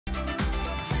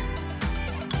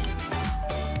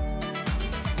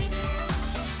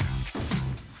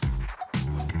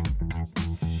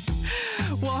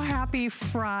Happy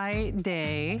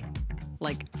Friday.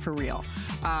 Like, for real.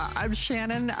 I'm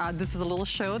Shannon. This is a little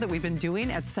show that we've been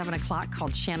doing at 7 o'clock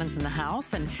called Shannon's in the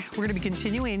House, and we're gonna be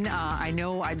continuing. I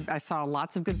know I saw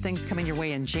lots of good things coming your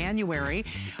way in January,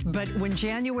 but when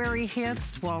January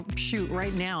hits, well, shoot,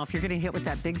 right now, if you're getting hit with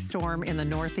that big storm in the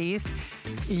Northeast,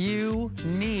 you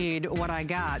need what I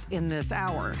got in this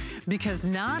hour. Because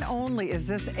not only is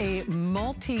this a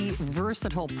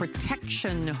multi-versatile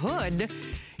protection hood,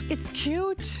 it's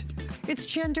cute. It's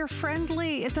gender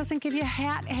friendly. It doesn't give you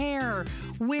hat hair,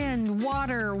 wind,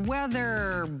 water,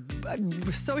 weather,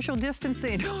 social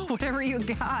distancing, whatever you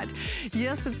got.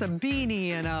 Yes, it's a beanie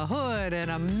and a hood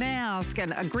and a mask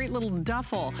and a great little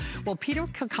duffel. Well, Peter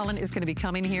Cullen is going to be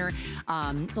coming here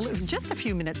just a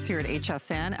few minutes here at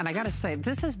HSN. And I got to say,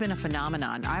 this has been a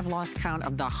phenomenon. I've lost count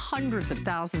of the hundreds of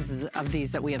thousands of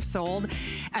these that we have sold.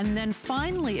 And then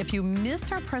finally, if you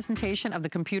missed our presentation of the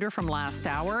computer from last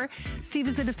hour, Steve,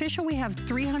 is it official? We have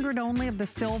 300 only of the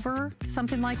silver,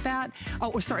 something like that.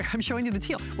 Oh, sorry, I'm showing you the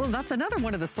teal. Well, that's another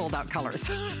one of the sold out colors.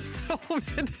 So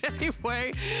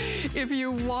anyway, if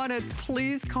you want it,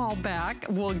 please call back.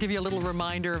 We'll give you a little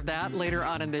reminder of that later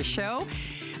on in this show.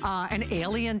 An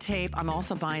alien tape, I'm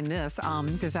also buying this.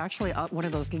 There's actually one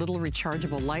of those little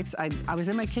rechargeable lights. I was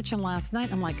in my kitchen last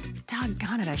night. I'm like,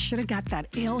 doggone it, I should have got that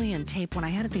alien tape when I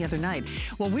had it the other night.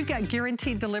 Well, we've got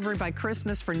guaranteed delivery by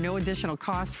Christmas for no additional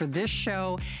cost for this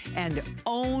show and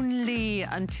only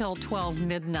until 12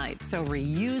 midnight. So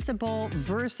reusable,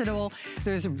 versatile.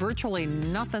 There's virtually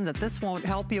nothing that this won't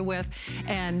help you with.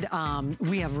 And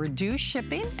we have reduced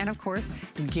shipping and of course,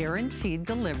 guaranteed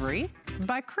delivery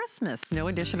by Christmas, no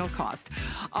additional cost.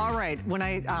 All right, when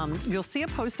you'll see a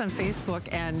post on Facebook,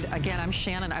 and again, I'm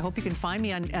Shannon. I hope you can find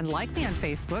me and like me on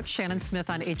Facebook, Shannon Smith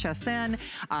on HSN,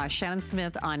 Shannon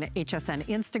Smith on HSN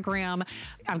Instagram.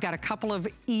 I've got a couple of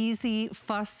easy,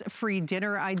 fuss-free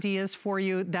dinner ideas for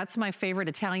you. That's my favorite,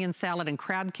 Italian salad and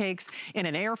crab cakes in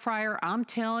an air fryer. I'm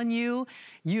telling you,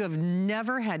 you have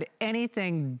never had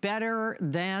anything better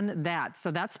than that.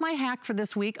 So that's my hack for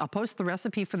this week. I'll post the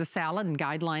recipe for the salad and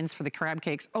guidelines for the crab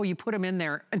cakes. Oh, you put them in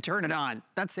there and turn it on.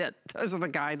 That's it. Those are the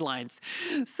guidelines.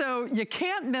 So you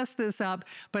can't mess this up,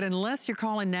 but unless you're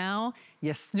calling now,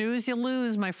 you snooze, you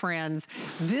lose, my friends.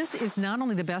 This is not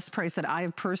only the best price that I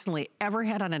have personally ever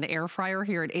had on an air fryer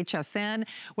here at HSN,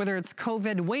 whether it's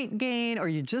COVID weight gain or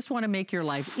you just want to make your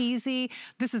life easy,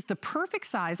 this is the perfect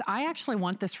size. I actually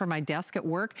want this for my desk at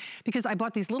work because I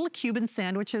bought these little Cuban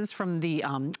sandwiches from the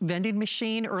vending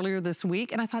machine earlier this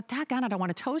week, and I thought, daggone it, I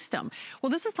want to toast them.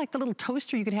 Well, this is like the little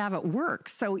toaster you could have at work.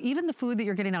 So even the food that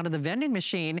you're getting out of the vending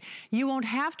machine, you won't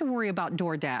have to worry about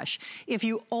DoorDash. If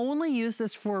you only use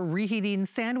this for reheating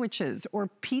sandwiches or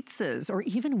pizzas or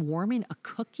even warming a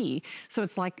cookie, so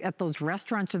it's like at those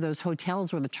restaurants or those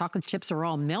hotels where the chocolate chips are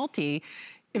all melty,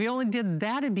 if you only did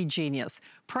that, it'd be genius.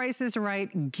 Price is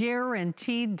right,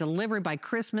 guaranteed delivery by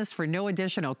Christmas for no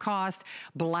additional cost.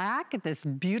 Black, this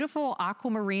beautiful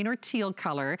aquamarine or teal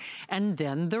color, and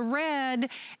then the red.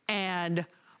 And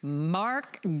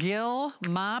Mark Gill,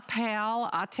 my pal,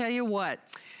 I'll tell you what,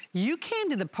 you came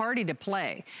to the party to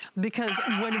play, because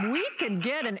when we can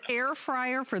get an air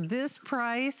fryer for this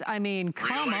price, I mean,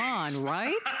 come on,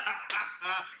 right?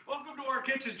 Welcome to our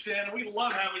kitchen, Shannon. We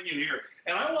love having you here.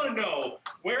 And I want to know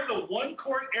where the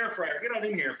 1-quart air fryer, get on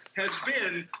in here, has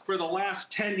been for the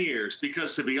last 10 years.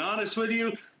 Because to be honest with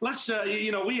you, let's,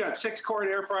 you know, we got 6-quart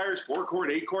air fryers, 4-quart,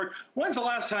 8-quart. When's the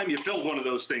last time you filled one of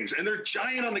those things? And they're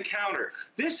giant on the counter.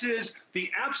 This is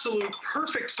the absolute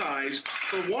perfect size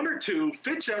for 1 or 2,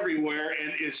 fits everywhere,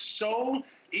 and is so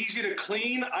easy to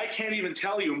clean. I can't even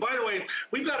tell you. And by the way,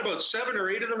 we've got about 7 or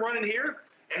 8 of them running here,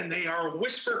 and they are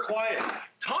whisper quiet.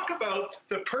 Talk about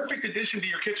the perfect addition to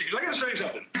your kitchen. Because I got to show you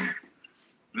something.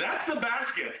 That's the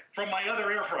basket from my other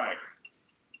air fryer.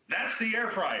 That's the air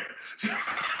fryer. So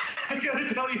I got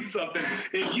to tell you something.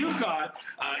 If you've got,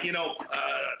 you know,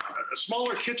 a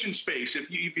smaller kitchen space,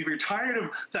 if you're tired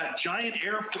of that giant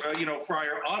air,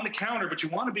 fryer on the counter, but you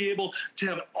want to be able to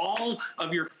have all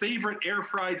of your favorite air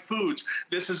fried foods,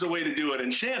 this is the way to do it.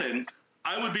 And Shannon,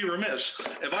 I would be remiss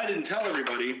if I didn't tell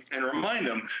everybody and remind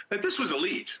them that this was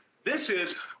elite. This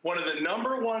is one of the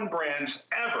 #1 brands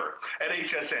ever at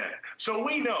HSN. So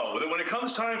we know that when it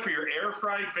comes time for your air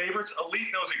fried favorites, Elite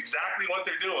knows exactly what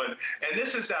they're doing. And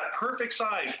this is that perfect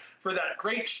size for that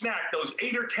great snack, those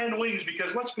 8 or 10 wings,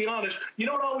 because let's be honest, you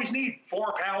don't always need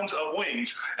 4 pounds of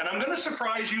wings. And I'm going to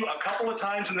surprise you a couple of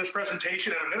times in this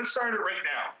presentation, and I'm going to start it right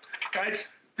now. Guys,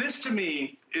 this to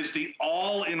me is the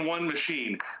all-in-one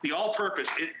machine, the all-purpose.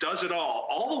 It does it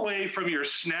all the way from your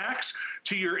snacks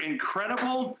to your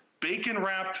incredible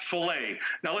bacon-wrapped filet.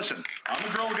 Now listen, I'm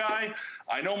a grill guy.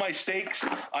 I know my steaks.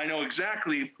 I know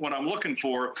exactly what I'm looking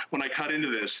for when I cut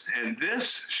into this. And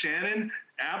this, Shannon,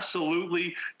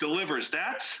 absolutely delivers.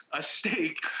 That's a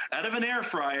steak out of an air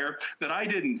fryer that I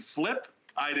didn't flip,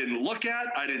 I didn't look at,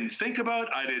 I didn't think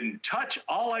about, I didn't touch.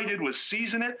 All I did was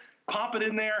season it, pop it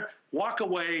in there, walk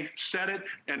away, set it,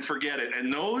 and forget it.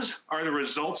 And those are the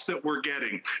results that we're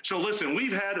getting. So listen,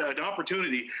 we've had an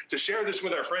opportunity to share this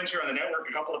with our friends here on the network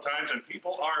a couple of times, and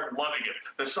people are loving it.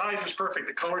 The size is perfect,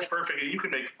 the color is perfect, and you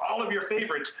can make all of your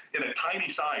favorites in a tiny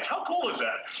size. How cool is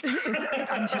that?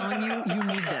 I'm telling you, you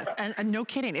need this. And no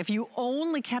kidding, if you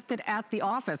only kept it at the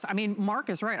office, I mean, Mark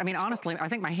is right. I mean, honestly, I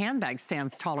think my handbag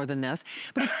stands taller than this,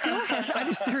 but it still has,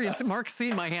 I'm serious, Mark's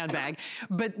seen my handbag,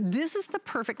 but this is the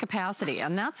perfect capacity.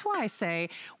 And that's why I say,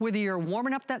 whether you're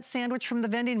warming up that sandwich from the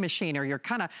vending machine, or you're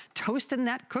kind of toasting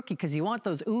that cookie because you want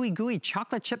those ooey gooey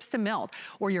chocolate chips to melt,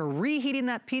 or you're reheating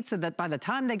that pizza that by the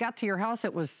time they got to your house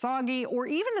it was soggy, or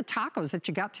even the tacos that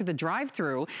you got through the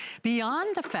drive-through,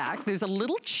 beyond the fact there's a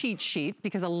little cheat sheet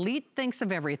because Elite thinks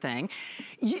of everything.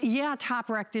 Yeah,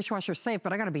 top rack dishwasher safe,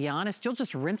 but I gotta be honest, you'll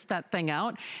just rinse that thing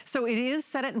out. So it is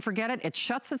set it and forget it. It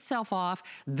shuts itself off.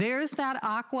 There's that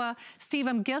aqua. Steve,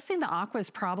 I'm guessing the aqua is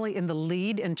probably in the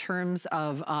lead in terms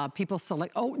of people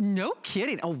select. Oh, no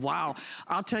kidding. Oh, wow.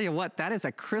 I'll tell you what, that is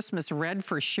a Christmas red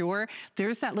for sure.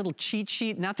 There's that little cheat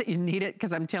sheet. Not that you need it,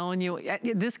 because I'm telling you,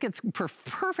 this gets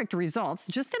perfect results,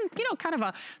 just in, you know, kind of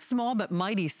a small but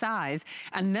mighty size.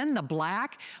 And then the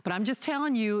black, but I'm just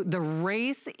telling you, the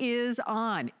race is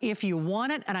on. If you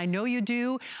want it, and I know you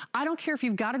do, I don't care if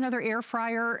you've got another air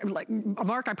fryer. Like,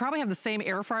 Mark, I probably have the same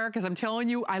air fryer, because I'm telling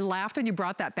you, I laughed when you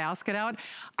brought that basket out.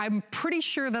 I'm pretty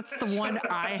sure that's the one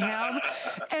I have.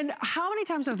 And how many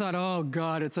times I've thought, oh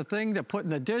God, it's a thing to put in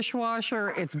the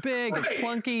dishwasher. It's big, it's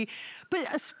clunky.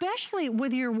 But especially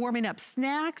whether you're warming up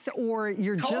snacks or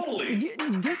you're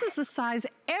this is the size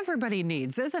everybody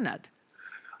needs, isn't it?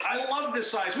 I love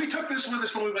this size. We took this with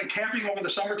us when we went camping over the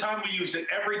summertime. We used it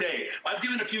every day. I've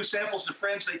given a few samples to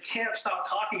friends. They can't stop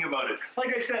talking about it.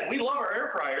 Like I said, we love our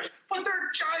air fryers, but they're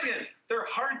giant. They're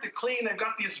hard to clean. They've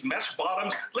got these mesh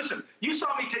bottoms. Listen, you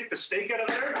saw me take the steak out of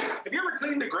there. Have you ever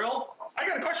cleaned the grill? I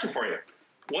got a question for you.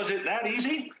 Was it that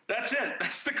easy? That's it.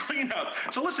 That's the cleanup.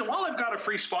 So listen, while I've got a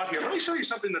free spot here, let me show you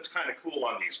something that's kind of cool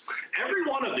on these. Every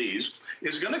one of these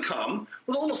is going to come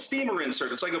with a little steamer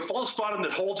insert. It's like a false bottom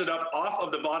that holds it up off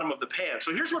of the bottom of the pan.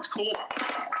 So here's what's cool.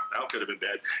 That could have been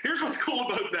bad. Here's what's cool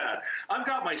about that. I've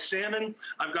got my salmon.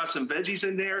 I've got some veggies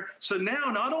in there. So now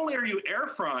not only are you air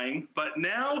frying, but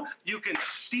now you can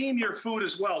steam your food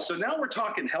as well. So now we're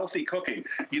talking healthy cooking.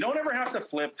 You don't ever have to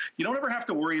flip. You don't ever have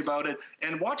to worry about it.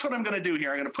 And watch what I'm going to do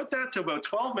here. I'm going to put that to about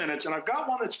 12 minutes. And I've got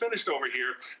one that's finished over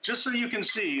here, just so you can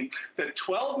see that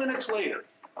 12 minutes later,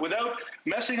 without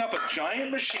messing up a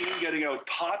giant machine, getting out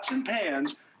pots and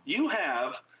pans, you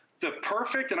have the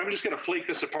perfect, and I'm just going to flake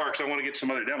this apart because I want to get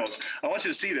some other demos. I want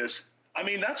you to see this. I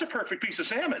mean, that's a perfect piece of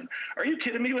salmon. Are you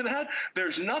kidding me with that?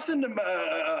 There's nothing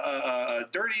to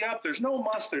dirty up. There's no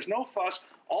muss. There's no fuss.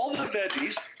 All the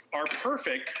veggies are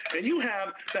perfect, and you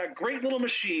have that great little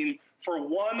machine for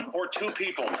one or two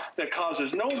people that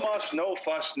causes no muss, no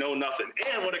fuss, no nothing.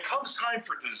 And when it comes time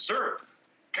for dessert,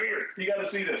 come here, you got to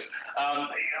see this.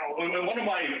 You know, in one of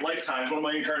my lifetimes, one of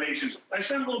my incarnations, I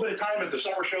spent a little bit of time at the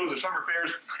summer shows, the summer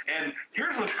fairs, and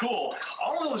here's what's cool.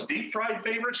 All of those deep fried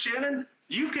favorites, Shannon,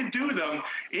 you can do them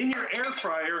in your air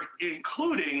fryer,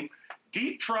 including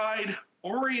deep fried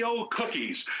Oreo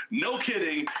cookies. No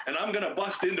kidding. And I'm going to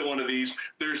bust into one of these.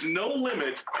 There's no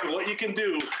limit to what you can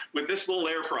do with this little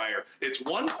air fryer. It's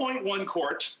 1.1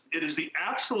 quarts. It is the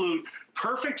absolute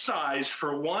perfect size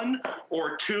for one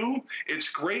or two. It's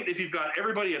great if you've got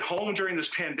everybody at home during this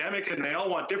pandemic and they all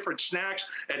want different snacks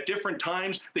at different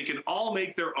times. They can all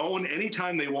make their own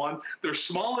anytime they want. They're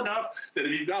small enough that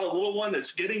if you've got a little one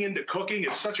that's getting into cooking,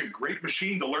 it's such a great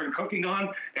machine to learn cooking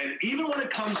on. And even when it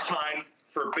comes time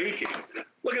for baking,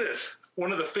 look at this.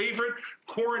 One of the favorite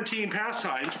quarantine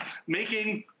pastimes,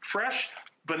 making fresh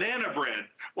banana bread.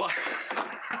 Well,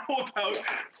 how about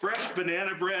fresh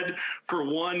banana bread for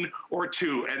one or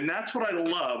two? And that's what I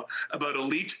love about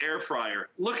Elite's air fryer.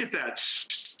 Look at that,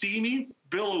 steamy,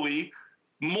 billowy,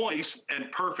 moist,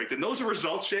 and perfect. And those are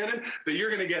results, Shannon, that you're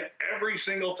going to get every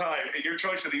single time in your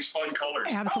choice of these fun colors.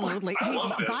 Absolutely. I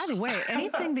love this. By the way,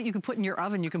 anything that you can put in your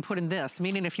oven, you can put in this,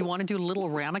 meaning if you want to do little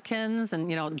ramekins and,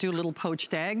 you know, do little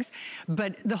poached eggs.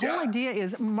 But the whole idea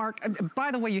is, Mark,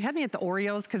 by the way, you had me at the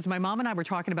Oreos because my mom and I were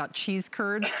talking about cheese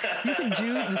curds. You can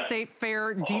do the State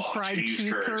Fair deep fried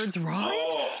cheese curds,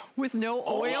 right? with no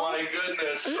oil. Oh my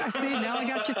goodness. See, now I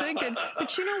got you thinking.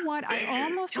 But you know what?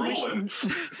 I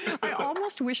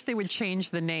almost wish they would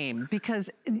change the name, because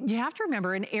you have to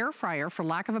remember, an air fryer, for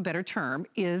lack of a better term,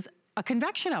 is a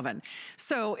convection oven.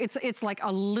 So it's like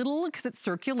a little, because it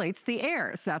circulates the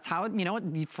air. So that's how,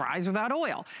 it fries without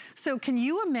oil. So can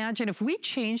you imagine if we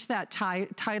changed that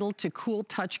title to Cool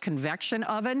Touch Convection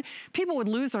Oven? People would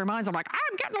lose their minds. I'm like,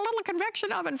 I'm getting a little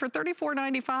convection oven for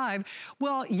 $34.95.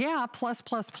 Well, yeah, plus.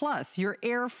 You're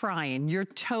air frying, you're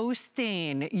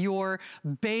toasting, you're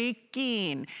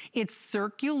baking. It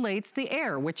circulates the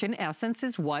air, which in essence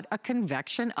is what a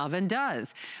convection oven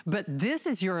does. But this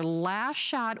is your last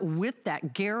shot with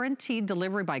that guaranteed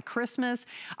delivery by Christmas.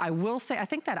 I will say, I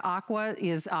think that aqua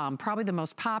is probably the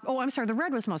most the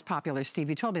red was most popular, Steve,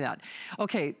 you told me that.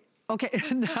 Okay,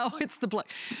 now it's the black.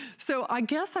 So I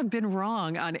guess I've been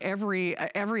wrong on every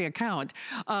account.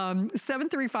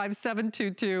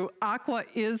 735-722, aqua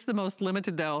is the most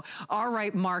limited though. All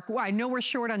right, Mark, I know we're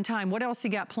short on time. What else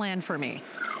you got planned for me?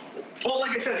 Well,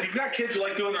 like I said, if you've got kids who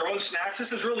like doing their own snacks,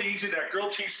 this is really easy. That grilled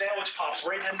cheese sandwich pops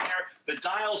right in there. The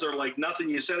dials are like nothing.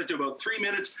 You set it to about 3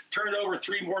 minutes, turn it over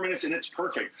 3 more minutes, and it's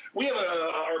perfect. We have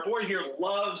our boy here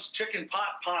loves chicken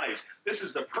pot pies. This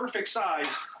is the perfect size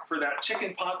for that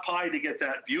chicken pot pie to get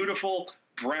that beautiful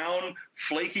brown,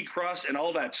 flaky crust and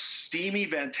all that steamy,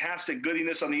 fantastic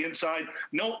goodiness on the inside.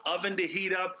 No oven to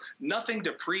heat up, nothing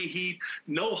to preheat,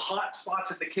 no hot spots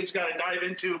that the kids got to dive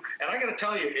into. And I got to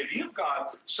tell you, if you've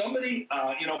got somebody,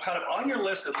 kind of on your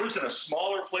list that lives in a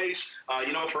smaller place,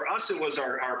 for us, it was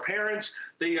our parents,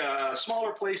 the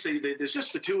smaller place, there's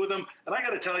just the two of them. And I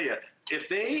got to tell you, if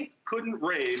they couldn't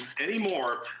rave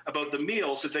anymore about the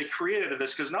meals that they created of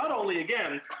this, because not only,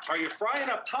 again, are you frying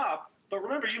up top, but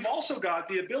remember, you've also got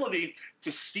the ability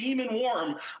to steam and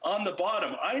warm on the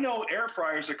bottom. I know air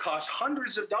fryers that cost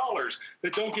hundreds of dollars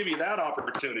that don't give you that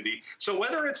opportunity. So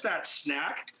whether it's that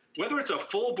snack, whether it's a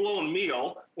full-blown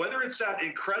meal, whether it's that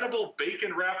incredible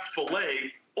bacon-wrapped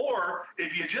filet, or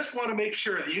if you just want to make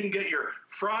sure that you can get your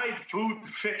fried food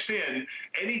fix in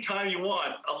anytime you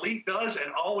want, Elite does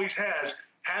and always has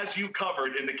you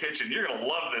covered in the kitchen. You're going to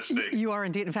love this thing. You are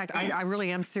indeed. In fact, I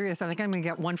really am serious. I think I'm going to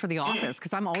get one for the office,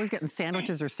 because I'm always getting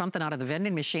sandwiches or something out of the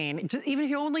vending machine. Just, even if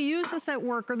you only use this at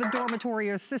work or the dormitory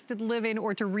or assisted living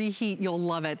or to reheat, you'll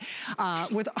love it.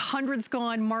 With hundreds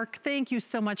gone, Mark, thank you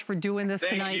so much for doing this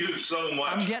tonight. Thank you so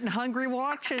much. I'm getting hungry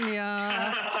watching you.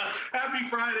 Happy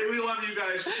Friday. We love you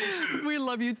guys. See you soon. We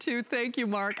love you too. Thank you,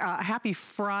 Mark. Happy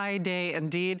Friday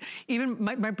indeed. Even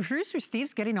my producer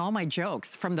Steve's getting all my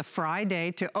jokes from the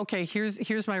Friday to, okay,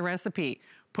 here's my recipe.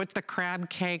 Put the crab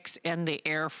cakes in the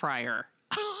air fryer.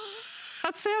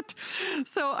 That's it.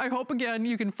 So I hope, again,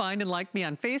 you can find and like me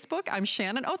on Facebook. I'm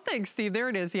Shannon. Oh, thanks, Steve. There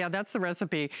it is. Yeah, that's the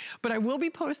recipe. But I will be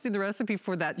posting the recipe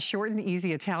for that short and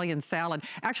easy Italian salad.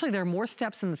 Actually, there are more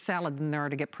steps in the salad than there are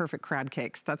to get perfect crab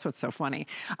cakes. That's what's so funny.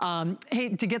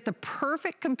 Hey, to get the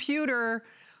perfect computer,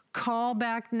 call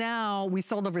back now. We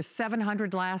sold over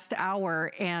 700 last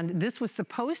hour, and this was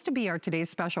supposed to be our today's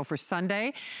special for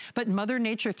Sunday, but Mother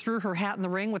Nature threw her hat in the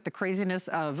ring with the craziness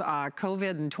of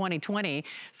COVID in 2020,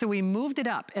 so we moved it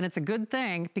up, and it's a good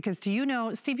thing, because do you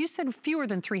know, Steve, you said fewer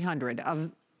than 300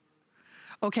 of...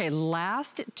 Okay,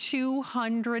 last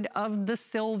 200 of the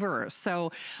silver.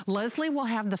 So Leslie will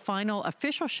have the final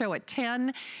official show at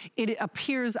 10. It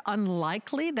appears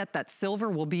unlikely that that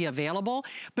silver will be available,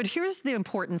 but here's the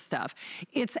important stuff.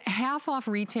 It's half off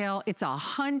retail. It's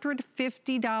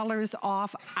 $150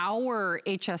 off our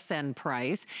HSN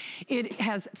price. It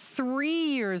has 3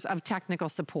 years of technical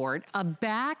support, a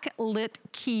backlit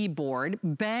keyboard,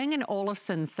 Bang &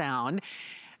 Olufsen sound,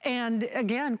 and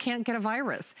again, can't get a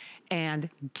virus,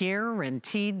 and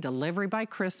guaranteed delivery by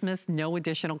Christmas, no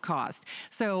additional cost.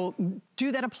 So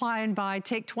do that apply and buy,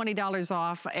 take $20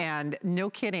 off, and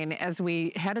no kidding, as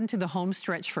we head into the home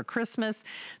stretch for Christmas.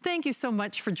 Thank you so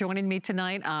much for joining me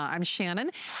tonight. I'm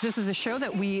Shannon. This is a show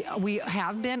that we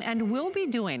have been and will be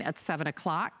doing at 7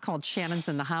 o'clock called Shannon's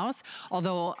in the House.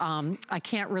 Although I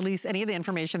can't release any of the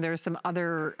information, there are some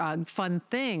other fun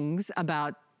things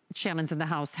about Shannon's in the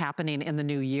House happening in the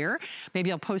new year. Maybe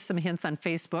I'll post some hints on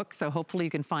Facebook, so hopefully you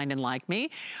can find and like me.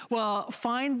 Well,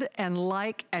 find and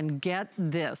like and get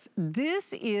this.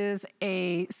 This is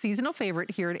a seasonal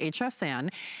favorite here at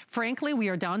HSN. Frankly, we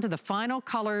are down to the final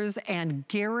colors and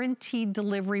guaranteed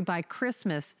delivery by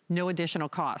Christmas, no additional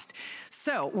cost.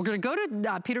 So we're gonna go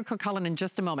to Peter Cook-Cullen in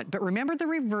just a moment, but remember the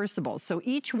reversibles. So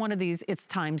each one of these, it's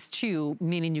 ×2,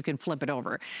 meaning you can flip it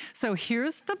over. So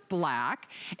here's the black,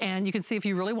 and you can see if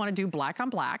you really want to do black on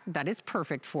black, that is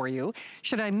perfect for you.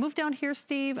 Should I move down here,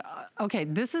 Steve? Okay,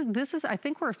 this is, I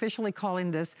think we're officially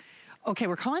calling this Okay,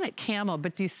 we're calling it camo,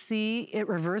 but do you see it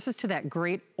reverses to that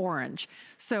great orange?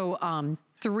 So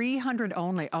 300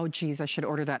 only. Oh, geez, I should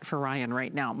order that for Ryan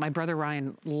right now. My brother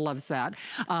Ryan loves that.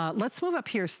 Let's move up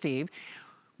here, Steve.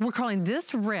 We're calling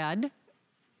this red.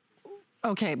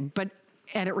 Okay,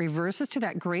 and it reverses to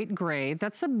that great gray.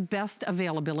 That's the best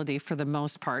availability for the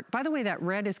most part. By the way, that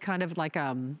red is kind of like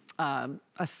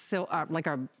like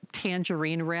a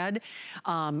tangerine red.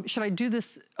 Should I do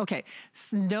this? Okay,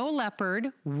 snow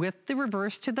leopard with the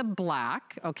reverse to the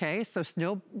black. Okay, so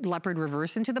snow leopard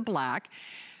reverse into the black.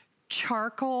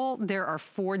 Charcoal, there are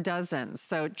 4 dozen.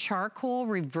 So charcoal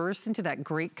reverse into that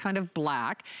great kind of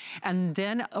black. And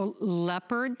then a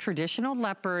leopard, traditional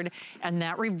leopard, and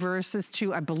that reverses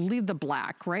to, I believe, the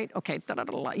black, right? Okay,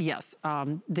 yes,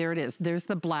 there it is. There's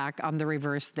the black on the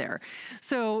reverse there.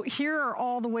 So here are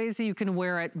all the ways that you can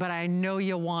wear it, but I know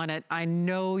you want it. I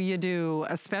know you do,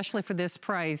 especially for this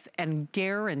price, and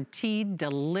guaranteed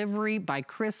delivery by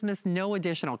Christmas, no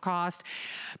additional cost.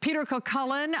 Peter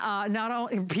Cocullen,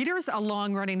 Peter's a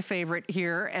long-running favorite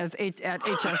here at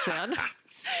HSN.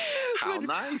 How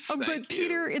nice. But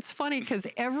Peter, it's funny because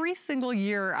every single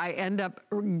year I end up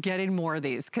getting more of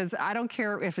these because I don't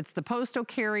care if it's the postal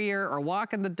carrier or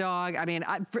walking the dog. I mean,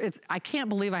 I can't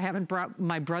believe I haven't brought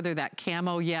my brother that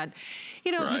camo yet.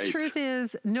 You know, The truth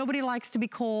is nobody likes to be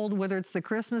cold, whether it's the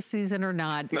Christmas season or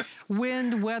not.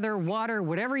 Wind, weather, water,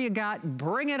 whatever you got,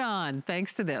 bring it on.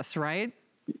 Thanks to this, right?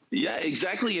 Yeah,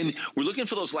 exactly. And we're looking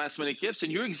for those last minute gifts.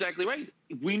 And you're exactly right.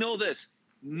 We know this.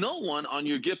 No one on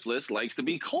your gift list likes to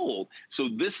be cold. So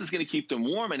this is going to keep them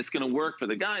warm, and it's going to work for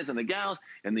the guys and the gals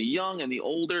and the young and the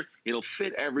older. It'll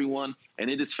fit everyone, and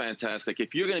it is fantastic.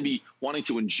 If you're going to be wanting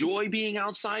to enjoy being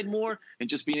outside more and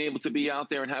just being able to be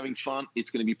out there and having fun, it's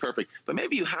going to be perfect. But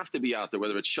maybe you have to be out there,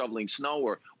 whether it's shoveling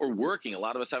snow or working. A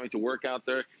lot of us having to work out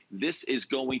there. This is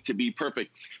going to be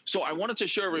perfect. So I wanted to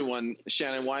show everyone,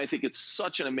 Shannon, why I think it's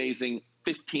such an amazing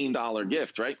 $15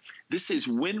 gift, right? This is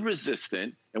wind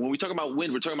resistant. And when we talk about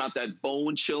wind, we're talking about that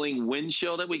bone chilling wind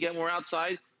chill that we get when we're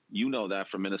outside. You know that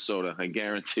from Minnesota. I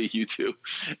guarantee you do.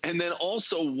 And then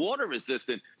also water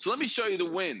resistant. So let me show you the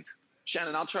wind.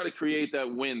 Shannon, I'll try to create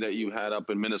that wind that you had up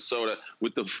in Minnesota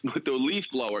with the leaf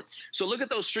blower. So look at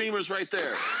those streamers right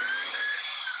there.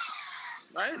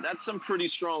 Right? That's some pretty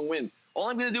strong wind. All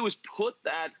I'm going to do is put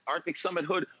that Arctic Summit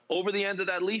hood over the end of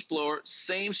that leaf blower,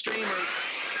 same streamer.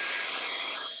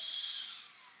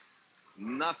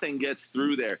 Nothing gets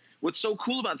through there. What's so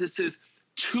cool about this is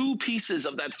 2 pieces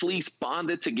of that fleece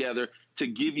bonded together to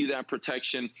give you that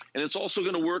protection. And it's also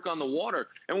going to work on the water.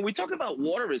 And when we talk about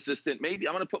water resistant, maybe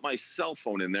I'm going to put my cell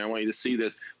phone in there. I want you to see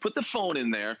this. Put the phone in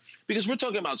there because we're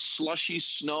talking about slushy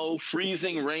snow,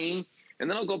 freezing rain. And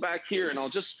then I'll go back here and I'll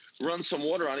just run some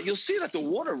water on it. You'll see that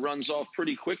the water runs off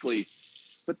pretty quickly.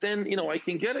 But then, you know, I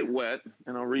can get it wet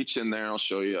and I'll reach in there. I'll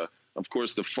show you. Of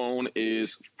course, the phone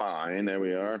is fine. There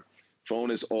we are. Phone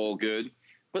is all good.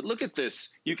 But look at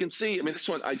this. You can see, I mean, this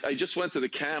one, I just went to the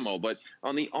camo, but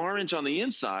on the orange on the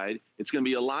inside, it's going to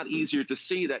be a lot easier to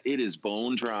see that it is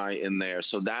bone dry in there.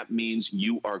 So that means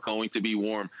you are going to be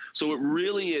warm. So it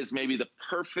really is maybe the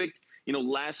perfect, you know,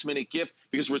 last minute gift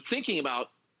because we're thinking about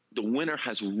the winter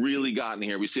has really gotten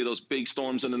here. We see those big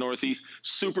storms in the Northeast,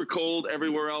 super cold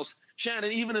everywhere else.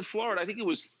 Shannon, even in Florida, I think it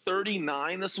was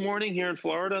 39 this morning here in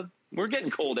Florida. We're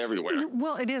getting cold everywhere.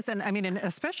 Well, it is. And I mean, and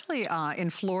especially in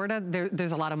Florida,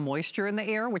 there's a lot of moisture in the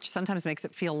air, which sometimes makes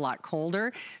it feel a lot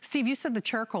colder. Steve, you said the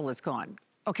charcoal is gone.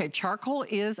 Okay, charcoal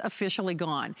is officially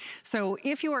gone. So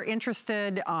if you are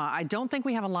interested, I don't think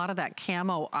we have a lot of that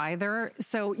camo either.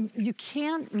 So you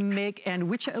can't make, and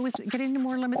which was getting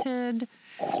more limited.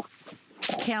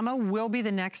 Camo will be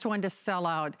the next one to sell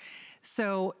out.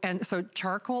 So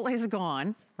charcoal is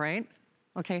gone, right?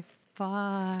 Okay,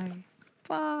 bye.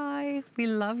 Bye. We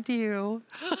loved you.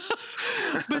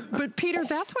 but Peter,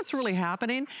 that's what's really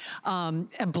happening. And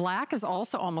black is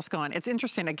also almost gone. It's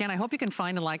interesting. Again, I hope you can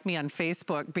find and like me on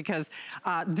Facebook because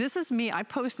this is me. I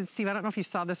posted, Steve, I don't know if you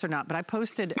saw this or not, but I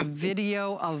posted a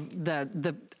video of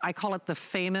I call it the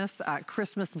famous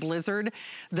Christmas blizzard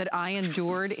that I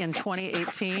endured in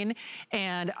 2018.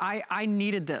 And I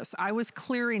needed this. I was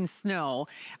clearing snow.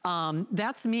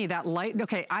 That's me, that light.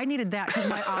 Okay, I needed that because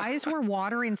my eyes were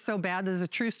watering so bad. This is a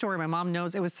true story. My mom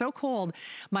knows. It was so cold.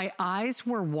 My eyes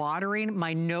were watering.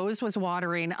 My nose was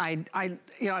watering.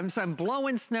 I'm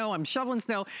blowing snow. I'm shoveling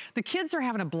snow. The kids are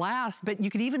having a blast, but you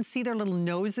could even see their little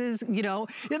noses, you know.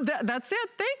 That's it.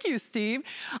 Thank you, Steve.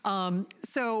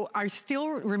 So I still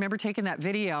remember taking that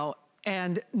video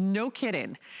and no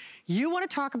kidding. You want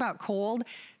to talk about cold?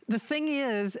 The thing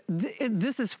is,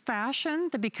 this is fashion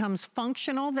that becomes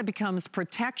functional, that becomes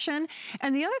protection.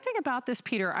 And the other thing about this,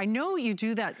 Peter, I know you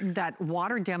do that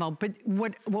water demo, but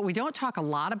what we don't talk a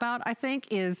lot about, I think,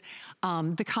 is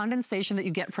the condensation that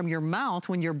you get from your mouth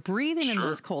when you're breathing in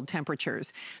those cold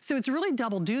temperatures. So it's really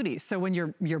double duty. So when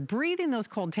you're breathing those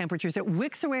cold temperatures, it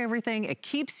wicks away everything, it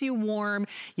keeps you warm,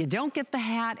 you don't get the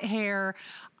hat hair.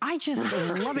 I just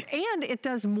love it. And it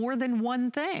does more than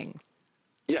one thing.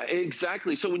 Yeah,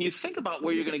 exactly. So when you think about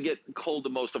where you're going to get cold the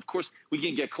most, of course, we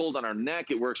can get cold on our neck.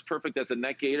 It works perfect as a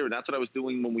neck gaiter. And that's what I was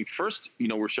doing when we first,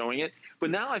 were showing it. But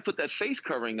now I put that face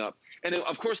covering up. And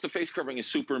of course, the face covering is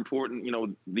super important,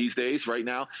 these days, right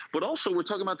now. But also, we're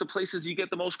talking about the places you get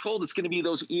the most cold. It's going to be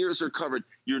those ears are covered,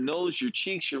 your nose, your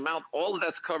cheeks, your mouth, all of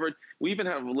that's covered. We even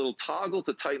have a little toggle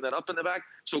to tighten that up in the back.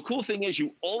 So cool thing is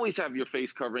you always have your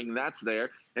face covering. That's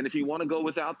there. And if you want to go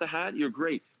without the hat, you're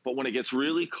great. But when it gets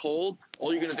really cold,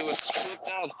 all you're going to do is put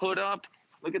that hood up.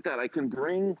 Look at that. I can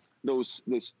bring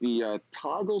the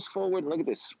toggles forward. Look at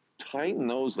this. Tighten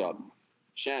those up.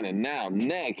 Shannon, now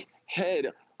neck, head,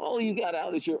 all you got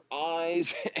out is your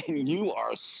eyes, and you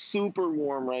are super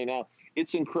warm right now.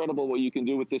 It's incredible what you can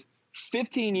do with this.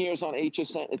 15 years on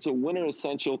HSN. It's a winter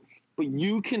essential, but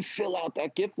you can fill out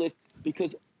that gift list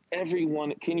because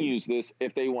everyone can use this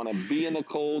if they want to be in the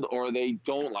cold or they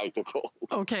don't like the cold.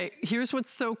 Okay, here's what's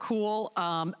so cool.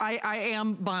 I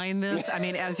am buying this. I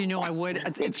mean, as you know, I would.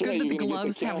 It's good that the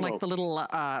gloves have like the little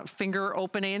finger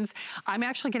openings. I'm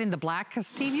actually getting the black because,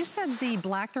 Steve, you said the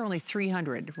black, they're only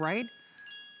 300, right?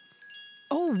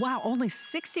 Oh, wow, only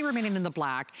 60 remaining in the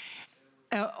black.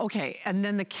 Okay, and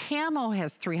then the camo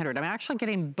has 300. I'm actually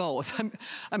getting both.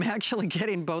 I'm actually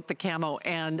getting both the camo,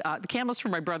 and the camo's for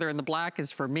my brother and the black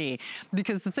is for me.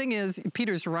 Because the thing is,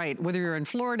 Peter's right, whether you're in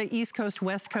Florida, East Coast,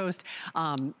 West Coast,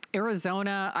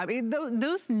 Arizona, I mean,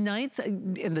 those nights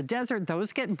in the desert,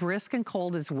 those get brisk and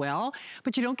cold as well,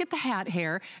 but you don't get the hat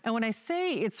hair. And when I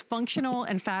say it's functional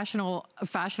and fashionable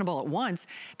at once,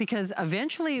 because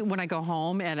eventually when I go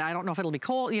home, and I don't know if it'll be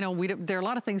cold, there are a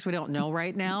lot of things we don't know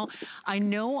right now. I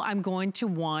know I'm going to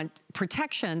want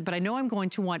protection, but I know I'm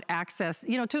going to want access,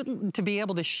 to be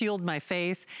able to shield my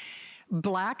face.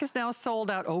 Black is now sold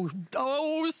out. Oh, submit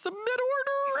order,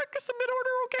 submit order,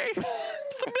 okay.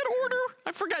 Submit order.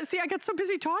 I forgot. See, I got so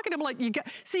busy talking. I'm like, you got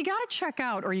to check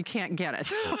out or you can't get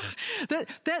it.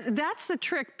 That's the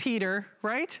trick, Peter,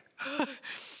 right?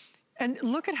 And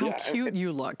look at how cute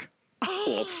you look.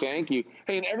 Well, thank you.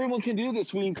 Hey, and everyone can do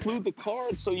this. We include the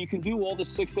cards, so you can do all the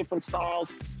 6 different styles.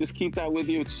 Just keep that with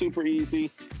you. It's super easy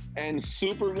and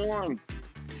super warm.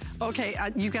 Okay,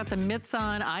 you got the mitts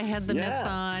on. I had the mitts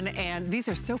on, and these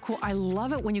are so cool. I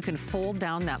love it when you can fold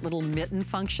down that little mitten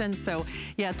function. So,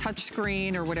 yeah, touch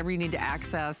screen or whatever you need to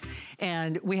access.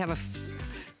 And we have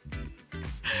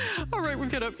all right,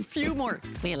 we've got a few more.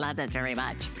 We love this very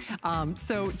much.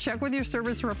 So check with your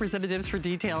service representatives for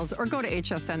details or go to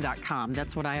hsn.com.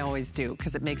 That's what I always do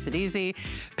because it makes it easy.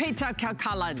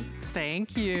 Petakakalan.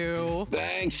 Thank you.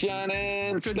 Thanks,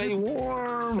 Shannon. Stay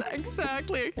warm.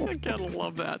 Exactly. I gotta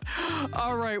love that.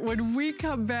 All right, when we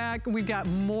come back, we've got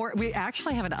more. We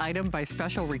actually have an item by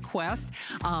special request.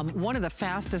 One of the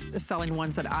fastest selling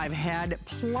ones that I've had.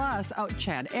 Plus,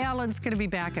 Chad Allen's gonna be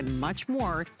back and much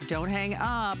more. Don't hang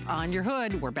up on your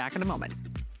hood. We're back in a moment.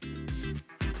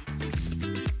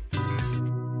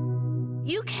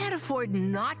 You can't afford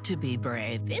not to be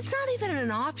brave. It's not even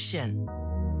an option.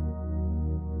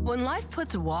 When life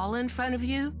puts a wall in front of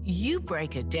you, you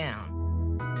break it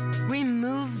down.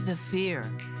 Remove the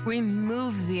fear.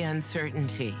 Remove the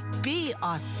uncertainty. Be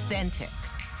authentic.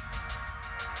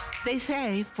 They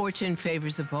say fortune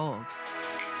favors the bold.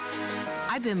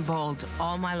 I've been bold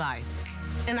all my life,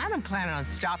 and I don't plan on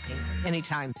stopping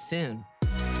anytime soon.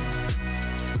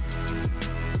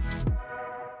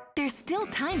 There's still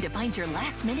time to find your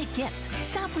last-minute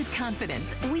gifts. Shop with confidence.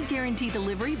 We guarantee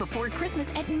delivery before Christmas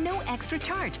at no extra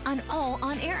charge on all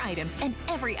on-air items and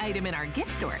every item in our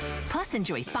gift store. Plus,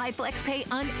 enjoy 5 flex pay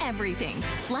on everything.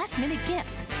 Last-minute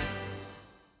gifts.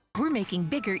 We're making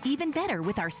bigger even better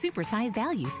with our supersize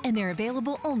values, and they're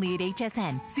available only at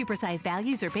HSN. Supersize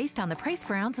values are based on the price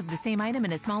per ounce of the same item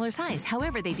in a smaller size.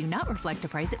 However, they do not reflect the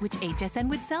price at which HSN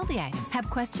would sell the item. Have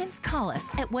questions? Call us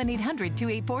at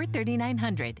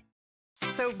 1-800-284-3900.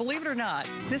 So believe it or not,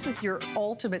 this is your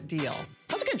ultimate deal.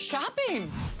 That's good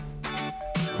shopping.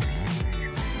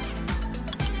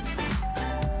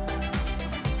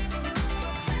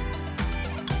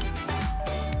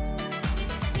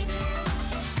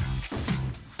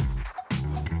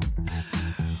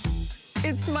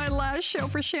 It's my last show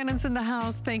for Shannon's in the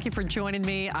House. Thank you for joining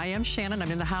me. I am Shannon. I'm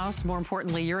in the house. More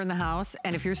importantly, you're in the house.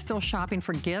 And if you're still shopping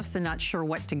for gifts and not sure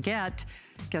what to get,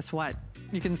 guess what?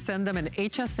 You can send them an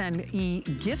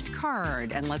HSN gift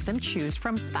card and let them choose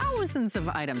from thousands of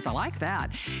items. I like that.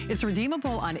 It's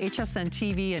redeemable on HSN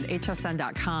TV and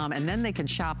hsn.com, and then they can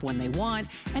shop when they want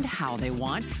and how they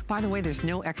want. By the way, there's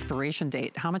no expiration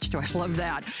date. How much do I love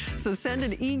that? So send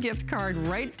an gift card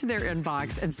right to their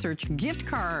inbox and search gift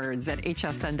cards at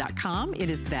hsn.com. It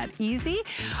is that easy.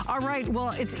 All right,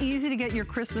 well, it's easy to get your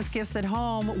Christmas gifts at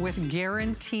home with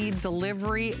guaranteed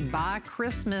delivery by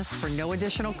Christmas for no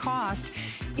additional cost.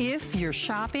 If you're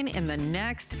shopping in the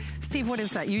next, Steve, what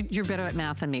is that? You're better at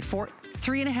math than me.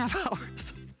 3.5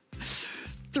 hours.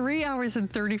 3 hours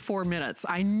and 34 minutes.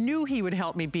 I knew he would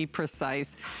help me be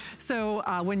precise. So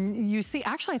when you see,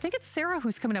 actually, I think it's Sarah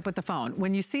who's coming up with the phone.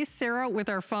 When you see Sarah with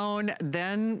our phone,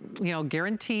 then, you know,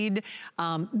 guaranteed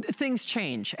things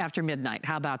change after midnight.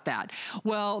 How about that?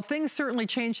 Well, things certainly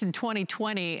changed in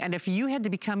 2020. And if you had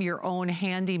to become your own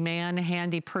handy man,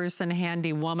 handy person,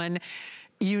 handy woman,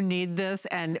 you need this.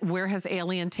 And where has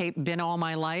alien tape been all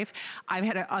my life? I've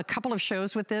had a couple of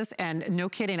shows with this, and no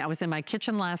kidding, I was in my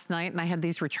kitchen last night and I had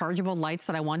these rechargeable lights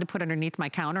that I wanted to put underneath my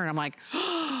counter, and I'm like,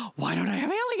 oh, why don't I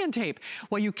have alien tape?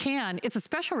 Well, you can. It's a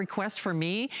special request for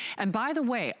me. And by the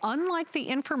way, unlike the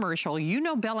infomercial, you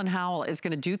know Bell & Howell is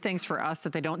gonna do things for us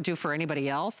that they don't do for anybody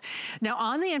else. Now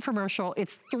on the infomercial,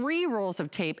 it's 3 rolls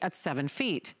of tape at 7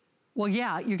 feet. Well,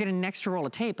 yeah, you're getting an extra roll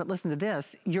of tape, but listen to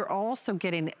this. You're also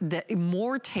getting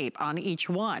more tape on each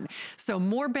one. So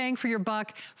more bang for your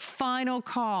buck. Final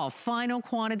call, final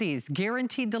quantities,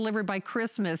 guaranteed delivery by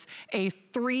Christmas, a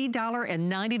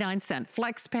 $3.99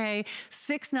 flex pay,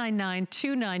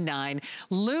 $699-$299.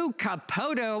 Lou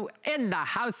Capoto in the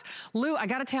house. Lou, I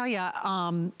gotta tell you,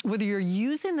 whether you're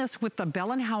using this with the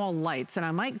Bell & Howell lights, and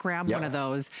I might grab one of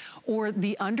those, or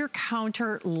the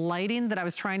under-counter lighting that I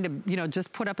was trying to, you know,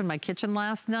 just put up in my kitchen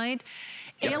last night,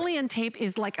 alien tape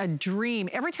is like a dream.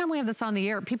 Every time we have this on the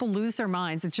air, people lose their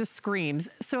minds. It just screams.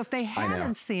 So if they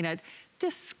haven't seen it,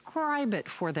 describe it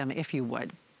for them if you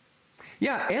would.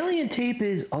 Yeah, alien tape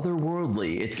is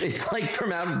otherworldly. It's like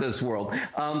from out of this world.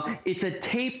 It's a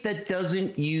tape that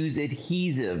doesn't use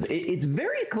adhesive. It's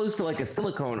very close to like a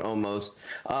silicone almost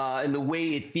in the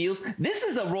way it feels. This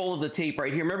is a roll of the tape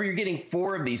right here. Remember, you're getting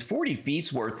 4 of these, 40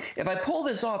 feet worth. If I pull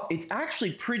this off, it's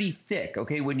actually pretty thick,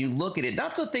 okay, when you look at it.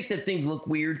 Not so thick that things look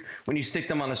weird when you stick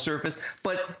them on a surface,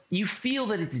 but you feel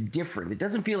that it's different. It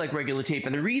doesn't feel like regular tape.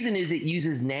 And the reason is it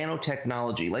uses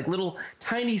nanotechnology, like little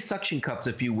tiny suction cups,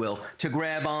 if you will, to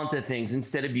grab onto things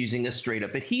instead of using a straight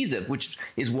up adhesive, which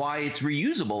is why it's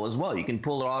reusable as well. You can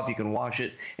pull it off, you can wash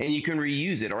it, and you can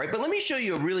reuse it, all right? But let me show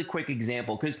you a really quick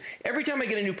example, because every time I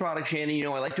get a new product, Shannon, you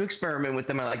know, I like to experiment with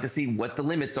them. I like to see what the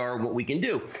limits are, what we can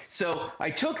do. So I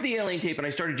took the alien tape and I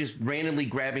started just randomly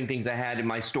grabbing things I had in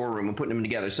my storeroom and putting them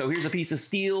together. So here's a piece of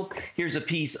steel, here's a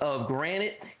piece of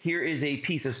granite, here is a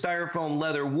piece of styrofoam,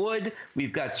 leather, wood,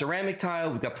 we've got ceramic tile,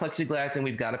 we've got plexiglass, and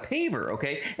we've got a paver,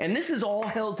 okay? And this is all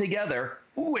held together.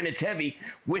 Ooh, and it's heavy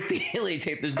with the alien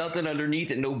tape. There's nothing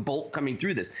underneath it, no bolt coming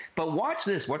through this. But watch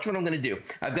this. Watch what I'm going to do.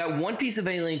 I've got one piece of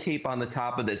alien tape on the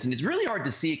top of this, and it's really hard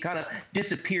to see. It kind of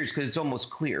disappears because it's almost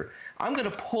clear. I'm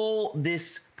going to pull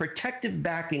this protective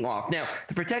backing off. Now,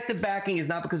 the protective backing is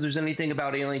not because there's anything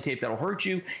about alien tape that'll hurt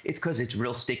you. It's because it's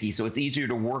real sticky, so it's easier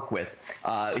to work with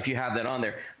if you have that on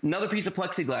there. Another piece of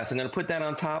plexiglass. I'm going to put that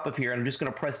on top of here, and I'm just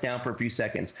going to press down for a few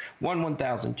seconds. 1,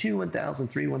 1,000, 2, 1,000,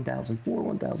 3, 1,000, 4,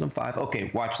 1,000, 5.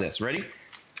 Okay, watch this. Ready?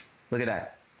 Look at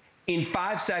that. In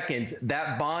 5 seconds,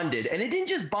 that bonded, and it didn't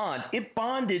just bond, it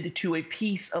bonded to a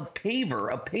piece of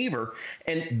paver,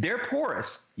 and they're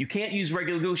porous. You can't use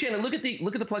regular glue. Shannon, look at the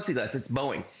plexiglass. It's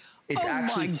bowing. It's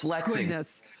actually flexing.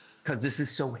 Goodness. Because this is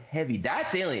so heavy.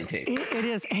 That's alien tape. It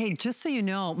is. Hey, just so you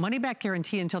know, money back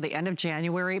guarantee until the end of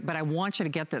January, but I want you to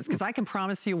get this because I can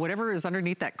promise you whatever is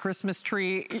underneath that Christmas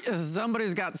tree,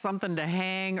 somebody's got something to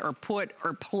hang or put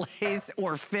or place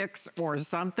or fix or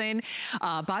something.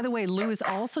 By the way, Lou is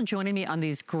also joining me on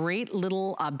these great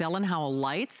little Bell & Howell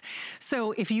lights.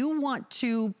 So if you want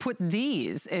to put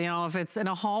these, you know, if it's in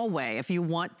a hallway, if you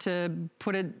want to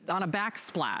put it on a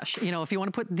backsplash, you know, if you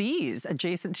want to put these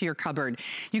adjacent to your cupboard,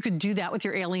 you can could do that with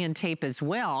your alien tape as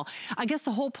well. I guess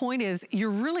the whole point is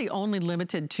you're really only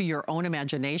limited to your own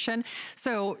imagination.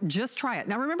 So just try it.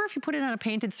 Now remember, if you put it on a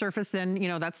painted surface, then, you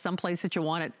know, that's someplace that you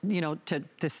want it, you know,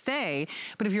 to stay.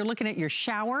 But if you're looking at your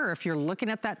shower, or if you're looking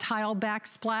at that tile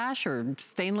backsplash or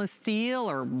stainless steel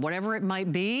or whatever it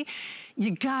might be,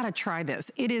 you gotta try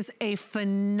this. It is a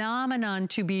phenomenon,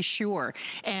 to be sure.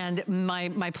 And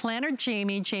my planner,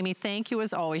 Jamie, thank you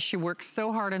as always. She works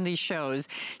so hard on these shows.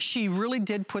 She really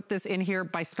did put this in here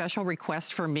by special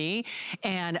request for me.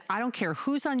 And I don't care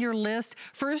who's on your list.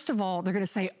 First of all, they're gonna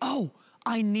say, oh,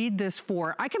 I need this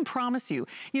for, I can promise you.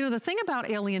 You know, the thing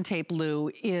about alien tape, Lou,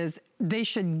 is they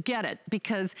should get it,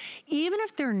 because even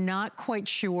if they're not quite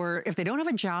sure, if they don't have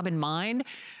a job in mind,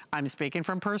 I'm speaking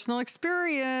from personal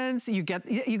experience, you go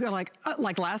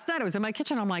like last night I was in my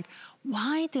kitchen, I'm like,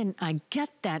 why didn't I get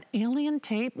that alien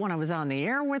tape when I was on the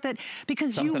air with it?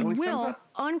 Because you will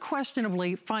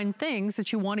unquestionably find things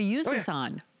that you want to use this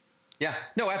on. Yeah,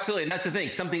 no, absolutely. And that's the thing.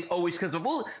 Something always comes up.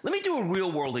 Well, let me do a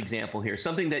real world example here.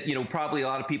 Something that, you know, probably a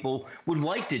lot of people would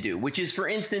like to do, which is, for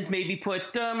instance, maybe put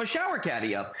a shower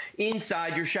caddy up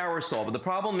inside your shower stall. But the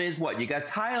problem is what? You got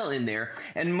tile in there.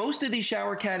 And most of these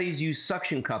shower caddies use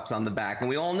suction cups on the back. And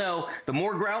we all know the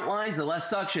more grout lines, the less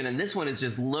suction. And this one is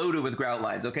just loaded with grout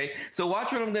lines. Okay, so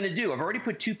watch what I'm going to do. I've already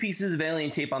put 2 pieces of alien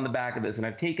tape on the back of this, and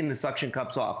I've taken the suction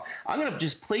cups off. I'm going to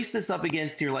just place this up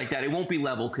against here like that. It won't be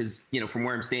level because, you know, from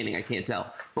where I'm standing, I can't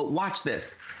tell. But watch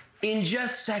this. In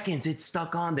just seconds, it's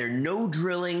stuck on there. No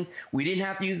drilling. We didn't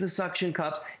have to use the suction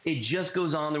cups. It just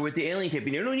goes on there with the alien tape.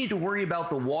 And you don't need to worry about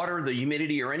the water, the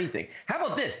humidity, or anything. How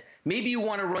about this? Maybe you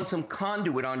want to run some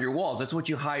conduit on your walls. That's what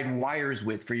you hide wires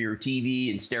with for your TV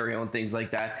and stereo and things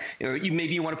like that. Or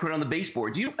maybe you want to put it on the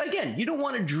baseboards. Again, you don't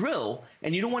want to drill,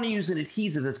 and you don't want to use an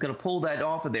adhesive that's going to pull that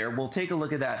off of there. Well, take a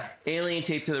look at that. Alien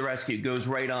tape to the rescue. It goes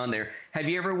right on there. Have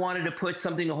you ever wanted to put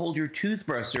something to hold your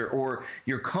toothbrush or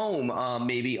your comb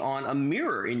maybe on a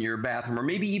mirror in your bathroom, or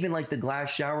maybe even like the glass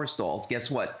shower stalls?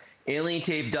 Guess what? Alien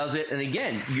tape does it. And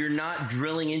again, you're not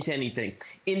drilling into anything.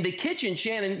 In the kitchen,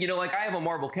 Shannon, you know, like I have a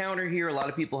marble counter here. A lot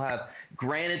of people have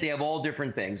granite. They have all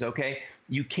different things, okay?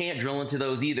 You can't drill into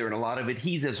those either, and a lot of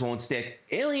adhesives won't stick.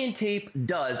 Alien tape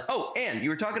does. Oh, and you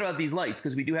were talking about these lights,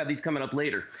 because we do have these coming up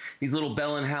later. These little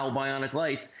Bell & Howell bionic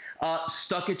lights.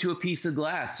 Stuck it to a piece of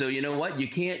glass. So you know what? You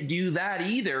can't do that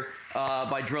either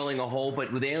by drilling a hole,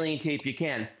 but with alien tape you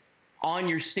can. On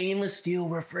your stainless steel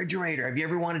refrigerator, have you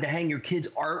ever wanted to hang your kids'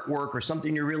 artwork or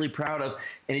something you're really proud of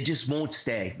and it just won't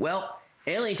stay? Well,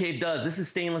 alien tape does. This is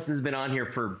stainless. This has been on here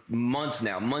for months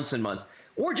now, months and months.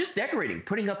 Or just decorating,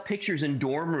 putting up pictures in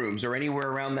dorm rooms or anywhere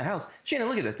around the house. Shannon,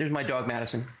 look at that. There's my dog,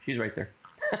 Madison. She's right there.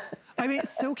 I mean,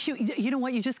 it's so cute. You know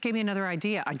what? You just gave me another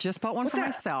idea. I just bought one for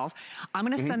myself. I'm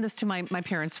going to send this to my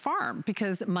parents' farm,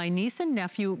 because my niece and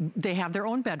nephew, they have their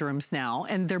own bedrooms now,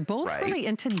 and they're both really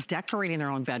into decorating their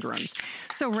own bedrooms.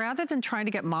 So rather than trying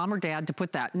to get mom or dad to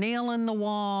put that nail in the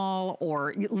wall,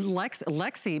 or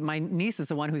Lexi, my niece, is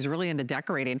the one who's really into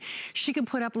decorating. She can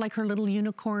put up like her little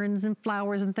unicorns and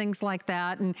flowers and things like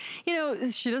that. And, you know,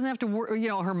 she doesn't have to worry, you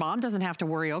know, her mom doesn't have to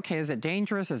worry, okay, is it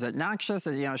dangerous? Is it noxious?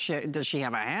 Is, you know, does she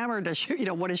have a hammer? Does she, you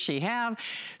know, what does she have?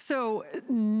 So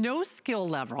no skill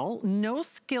level, no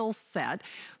skill set,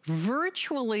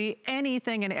 virtually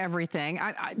anything and everything.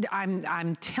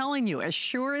 I'm telling you, as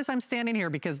sure as I'm standing here,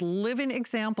 because living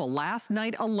example, last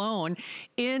night alone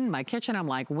in my kitchen, I'm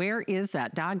like, where is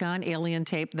that doggone alien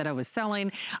tape that I was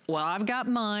selling? Well, I've got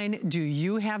mine. Do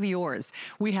you have yours?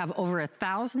 We have over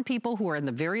 1,000 people who are in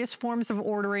the various forms of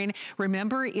ordering.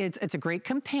 Remember, it's a great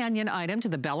companion item to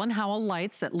the Bell & Howell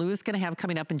lights that Lou is going to have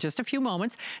coming up in just a few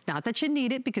moments. Not that you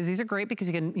need it, because these are great, because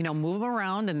you can, you know, move them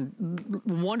around, and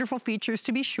wonderful features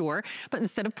to be sure. But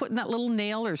instead of putting that little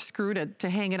nail or screw to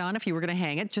hang it on, if you were going to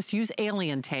hang it, just use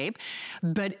alien tape.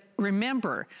 But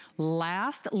remember,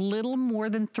 last little more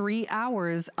than 3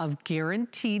 hours of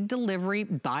guaranteed delivery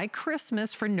by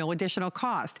Christmas for no additional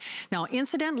cost. Now,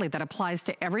 incidentally, that applies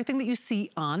to everything that you see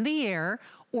on the air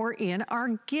or in our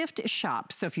gift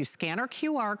shop. So if you scan our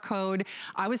QR code,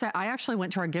 I actually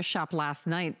went to our gift shop last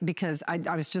night, because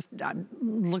I was just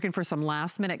looking for some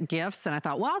last minute gifts, and I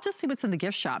thought, well, I'll just see what's in the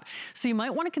gift shop. So you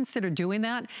might want to consider doing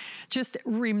that. Just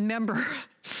remember,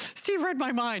 Steve read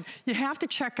my mind, you have to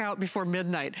check out before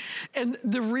midnight. And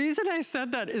the reason I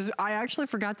said that is I actually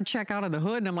forgot to check out on the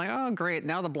hood, and I'm like, oh great,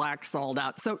 now the black's sold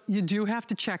out. So you do have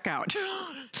to check out.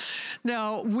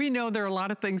 Now, we know there are a lot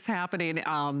of things happening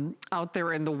out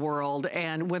there in in the world,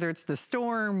 and whether it's the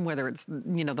storm, whether it's,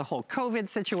 you know, the whole COVID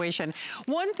situation.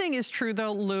 One thing is true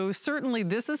though, Lou, certainly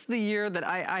this is the year that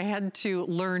I had to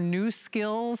learn new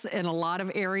skills in a lot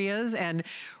of areas, and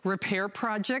repair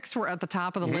projects were at the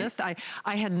top of the list. I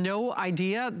had no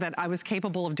idea that I was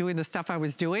capable of doing the stuff I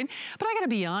was doing, but I gotta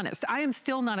be honest, I am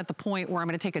still not at the point where I'm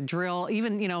gonna take a drill,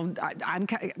 even, you know,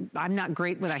 I'm not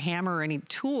great with a hammer or any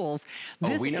tools.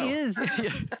 This is,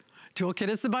 toolkit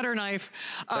is the butter knife.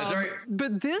 That's right.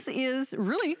 But this is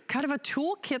really kind of a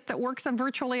toolkit that works on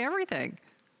virtually everything.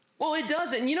 Well, it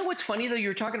does. And you know what's funny though? You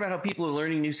were talking about how people are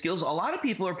learning new skills. A lot of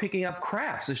people are picking up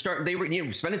crafts. They were, you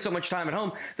know, spending so much time at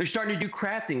home. They're starting to do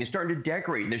crafting. They're starting to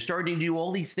decorate. They're starting to do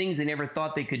all these things they never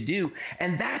thought they could do.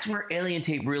 And that's where alien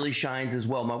tape really shines as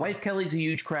well. My wife Kelly's a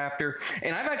huge crafter,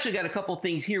 and I've actually got a couple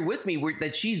things here with me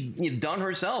that she's, you know, done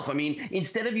herself. I mean,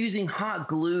 instead of using hot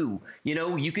glue, you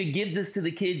know, you could give this to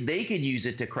the kids. They could use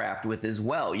it to craft with as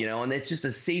well, you know, and it's just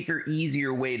a safer,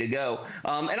 easier way to go.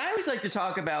 And I always like to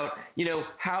talk about, you know,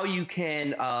 how you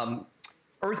can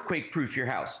earthquake proof your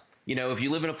house. You know, if you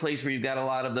live in a place where you've got a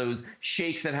lot of those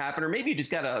shakes that happen, or maybe you just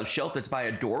got a shelf that's by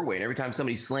a doorway, and every time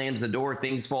somebody slams the door,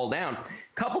 things fall down.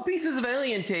 Couple pieces of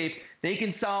alien tape, they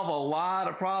can solve a lot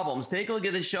of problems. Take a look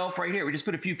at this shelf right here. We just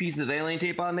put a few pieces of alien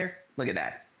tape on there. Look at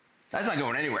that. That's not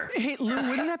going anywhere. Hey, Lou,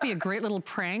 wouldn't that be a great little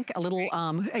prank? A little,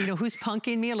 you know, who's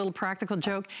punking me? A little practical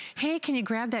joke. Hey, can you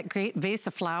grab that great vase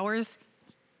of flowers?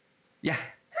 Yeah,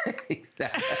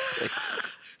 exactly.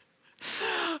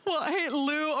 Well, hey,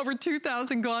 Lou, over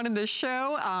 2,000 gone in this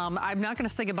show. I'm not going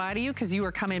to say goodbye to you because you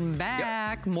are coming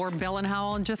back. Yep. More Bell and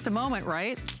Howell in just a moment,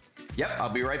 right? Yep, I'll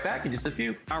be right back in just a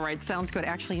few. All right, sounds good.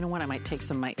 Actually, you know what? I might take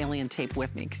some of my alien tape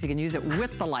with me because you can use it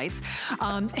with the lights.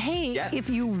 Hey, if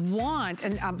you want,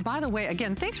 and by the way,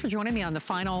 again, thanks for joining me on the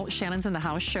final Shannon's in the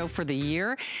House show for the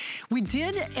year. We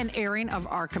did an airing of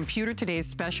our Computer Today's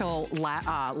special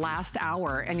last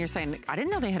hour, and you're saying, I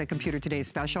didn't know they had a Computer Today's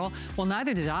special. Well,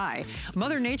 neither did I.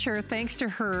 Mother Nature, thanks to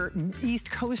her East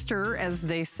Coaster, as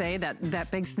they say,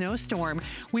 that big snowstorm,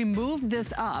 we moved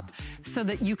this up so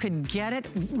that you could get it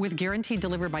with guaranteed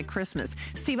delivery by Christmas.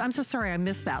 Steve, I'm so sorry I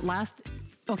missed that.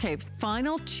 Okay,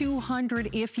 final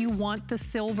 200 if you want the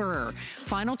silver.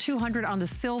 Final 200 on the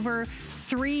silver.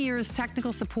 3 years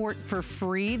technical support for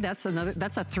free. That's a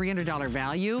 $300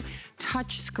 value.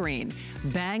 Touch screen,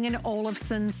 Bang &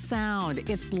 Olufsen sound.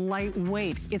 It's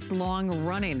lightweight, it's long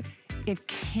running. It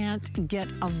can't get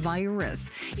a virus.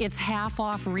 It's half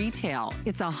off retail.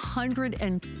 It's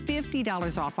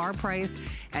 $150 off our price.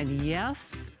 And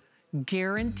yes,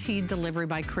 guaranteed delivery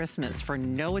by Christmas for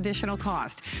no additional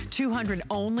cost. 200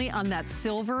 only on that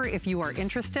silver if you are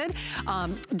interested.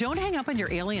 Don't hang up on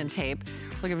your alien tape.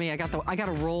 Look at me, I got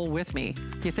a roll with me.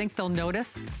 Do you think they'll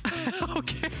notice?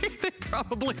 Okay, they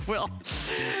probably will.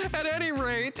 At any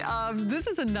rate, this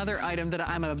is another item that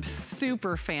I'm a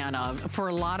super fan of for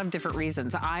a lot of different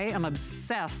reasons. I am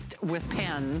obsessed with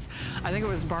pens. I think it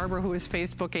was Barbara who was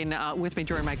Facebooking with me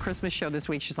during my Christmas show this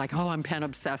week. She's like, oh, I'm pen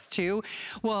obsessed too.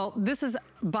 Well, this is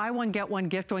buy one, get one,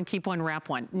 gift one, keep one, wrap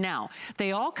one. Now,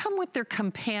 they all come with their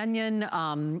companion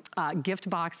gift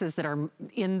boxes that are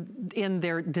in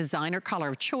their designer color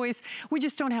of choice. We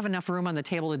just don't have enough room on the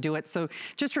table to do it. So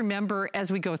just remember,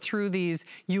 as we go through these,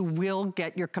 you will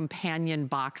get your companion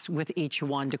box with each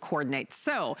one to coordinate.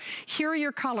 So here are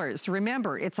your colors.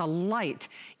 Remember, it's a light,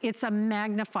 it's a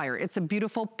magnifier, it's a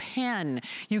beautiful pen.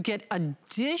 You get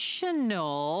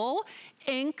additional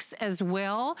inks as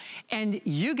well, and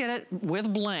you get it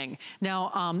with bling. Now,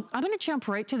 I'm gonna jump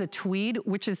right to the tweed,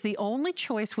 which is the only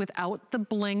choice without the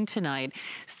bling tonight.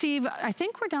 Steve, I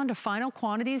think we're down to final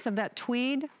quantities of that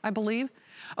tweed, I believe.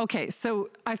 Okay, so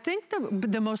I think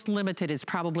the most limited is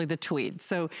probably the tweed.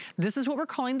 So this is what we're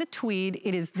calling the tweed.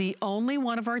 It is the only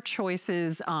one of our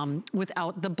choices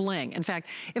without the bling. In fact,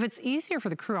 if it's easier for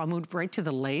the crew, I'll move right to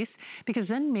the lace, because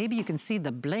then maybe you can see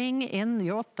the bling in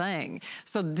your thing.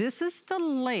 So this is the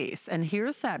lace, and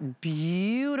here's that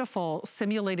beautiful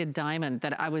simulated diamond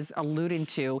that I was alluding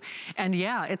to. And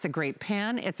yeah, it's a great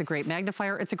pen, it's a great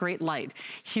magnifier, it's a great light.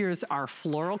 Here's our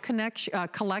floral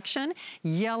collection,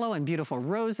 yellow and beautiful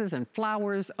roses and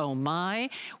flowers, oh my.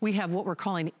 We have what we're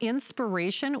calling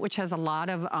Inspiration, which has a lot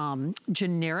of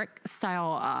generic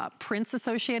style prints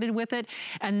associated with it.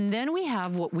 And then we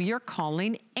have what we are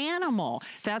calling Animal.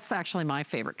 That's actually my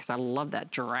favorite because I love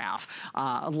that giraffe.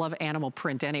 I love animal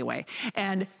print anyway.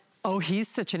 And oh, he's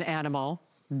such an animal.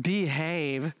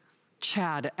 Behave,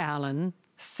 Chad Allen.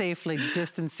 safely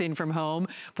distancing from home.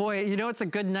 Boy, you know it's a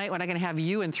good night when I can have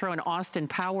you and throw an Austin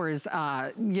Powers,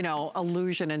 you know,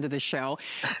 illusion into the show.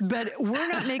 But we're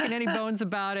not making any bones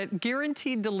about it.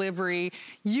 Guaranteed delivery.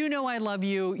 You know I love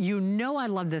you. You know I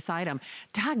love this item.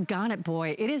 Doggone it,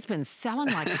 boy. It has been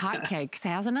selling like hotcakes,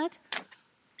 hasn't it?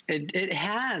 It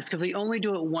has, because we only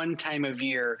do it one time of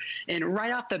year. And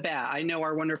right off the bat, I know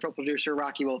our wonderful producer,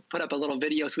 Rocky, will put up a little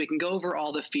video so we can go over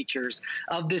all the features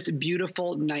of this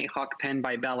beautiful Nighthawk pen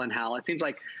by Bell & Howell. It seems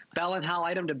like Bell & Howell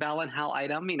item to Bell & Howell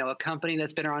item, you know, a company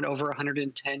that's been around over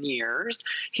 110 years,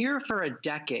 here for a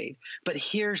decade. But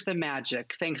here's the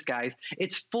magic. Thanks, guys.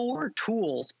 It's 4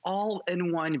 tools all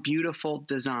in one beautiful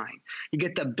design. You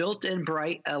get the built-in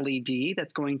bright LED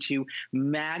that's going to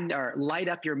light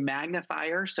up your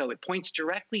magnifier so it points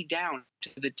directly down to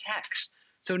the text.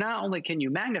 So not only can you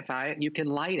magnify it, you can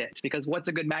light it, because what's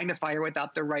a good magnifier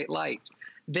without the right light?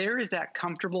 There is that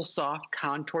comfortable, soft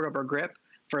contour of our grip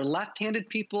for left-handed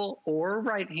people or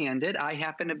right-handed. I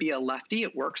happen to be a lefty.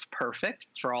 It works perfect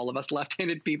for all of us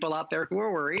left-handed people out there who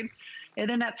are worried. And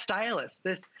then that stylus.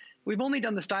 We've only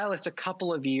done the stylus a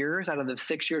couple of years out of the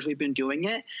 6 years we've been doing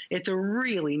it. It's a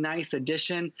really nice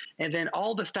addition. And then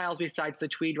all the styles besides the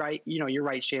tweed, right? You know, you're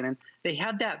right, Shannon. They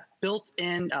have that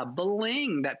built-in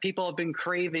bling that people have been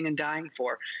craving and dying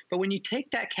for. But when you take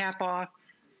that cap off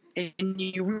and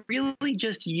you really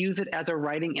just use it as a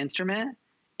writing instrument,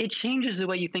 it changes the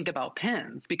way you think about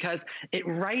pens, because it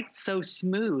writes so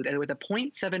smooth and with a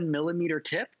 0.7 millimeter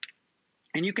tip,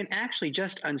 and you can actually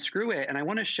just unscrew it. And I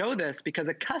want to show this because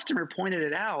a customer pointed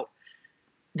it out.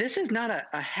 This is not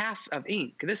a half of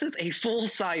ink. This is a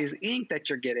full-size ink that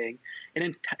you're getting.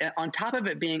 And on top of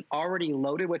it being already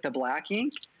loaded with the black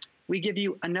ink, we give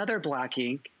you another black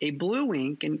ink, a blue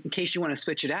ink in case you want to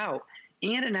switch it out,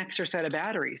 and an extra set of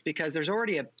batteries, because there's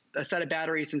already a set of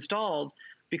batteries installed,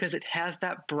 because it has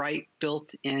that bright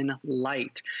built-in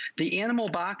light. The animal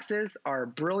boxes are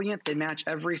brilliant. They match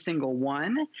every single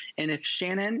one. And if,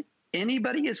 Shannon,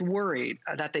 anybody is worried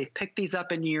that they picked these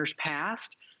up in years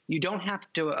past, you don't have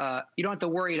to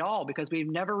worry at all, because we've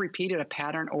never repeated a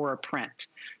pattern or a print.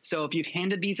 So if you've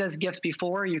handed these as gifts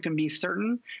before, you can be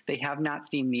certain they have not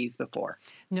seen these before.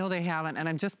 No, they haven't. And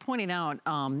I'm just pointing out,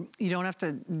 you don't have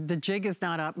to, the jig is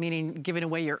not up, meaning giving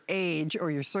away your age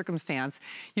or your circumstance.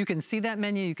 You can see that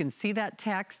menu, you can see that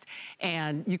text,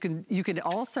 and you can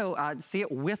also see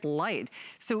it with light.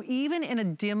 So even in a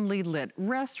dimly lit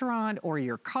restaurant or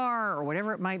your car or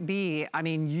whatever it might be, I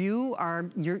mean,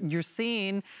 you're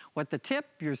seeing what the tip,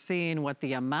 you're seeing what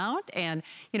the amount, and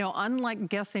you know, unlike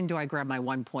guessing, do I grab my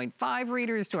 1.5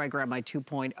 readers, do I grab my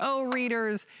 2.0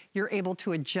 readers, you're able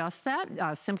to adjust that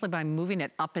simply by moving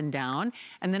it up and down.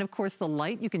 And then of course the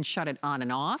light, you can shut it on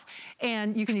and off,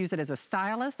 and you can use it as a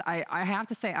stylist. I have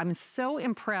to say, I'm so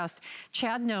impressed.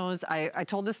 Chad knows, I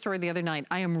told this story the other night,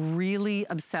 I am really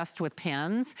obsessed with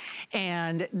pens,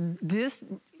 and this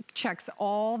checks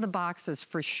all the boxes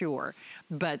for sure.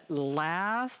 But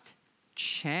last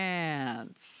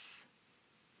chance.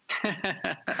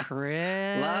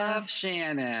 Love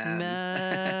Shannon.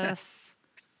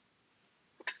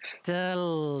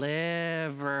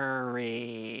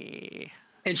 Delivery.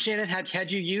 And Shannon,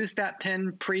 had you used that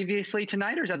pen previously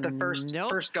tonight, or is that the first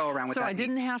go around with that? So I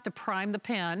didn't have to prime the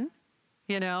pen.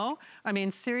 You know, I mean,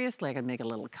 seriously, I could make a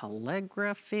little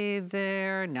calligraphy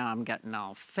there. Now I'm getting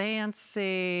all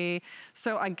fancy.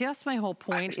 So I guess my whole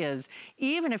point is,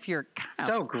 even if you're kind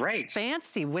of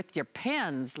fancy with your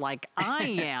pens like I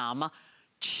am,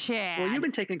 Chad, well, you've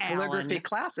been taking calligraphy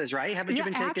classes, right? Haven't you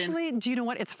been taking? Actually, do you know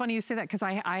what? It's funny you say that, because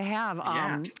I have.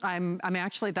 I'm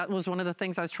actually, that was one of the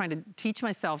things I was trying to teach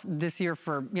myself this year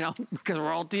for, you know, because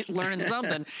we're all learning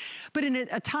something. But in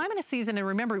a time and a season, and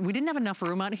remember, we didn't have enough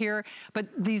room out here, but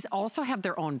these also have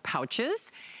their own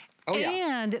pouches. Oh,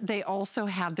 yeah. And they also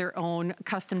have their own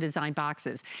custom design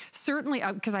boxes. Certainly,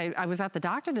 because I was at the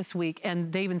doctor this week,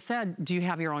 and they even said, do you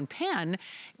have your own pen?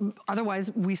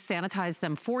 Otherwise, we sanitize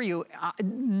them for you.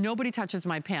 Nobody touches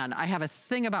my pen. I have a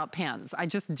thing about pens. I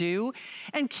just do.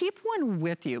 And keep one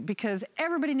with you, because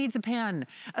everybody needs a pen,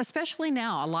 especially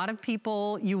now. A lot of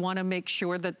people, you want to make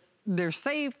sure that they're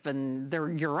safe and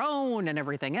they're your own and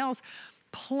everything else.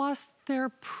 Plus, they're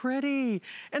pretty,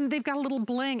 and they've got a little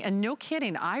bling, and no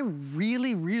kidding, I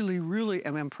really, really, really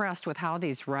am impressed with how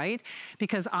these write,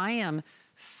 because I am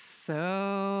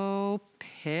so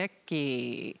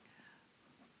picky.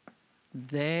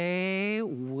 They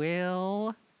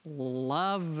will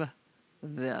love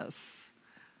this.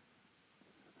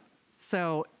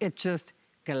 So it just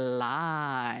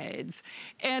glides.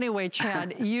 Anyway,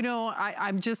 Chad, you know,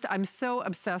 I'm so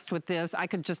obsessed with this. I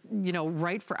could just, you know,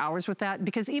 write for hours with that,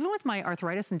 because even with my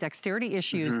arthritis and dexterity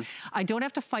issues, I don't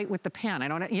have to fight with the pen. I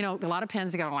don't, you know, a lot of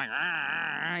pens, you go like,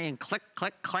 and click,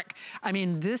 click, click. I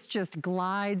mean, this just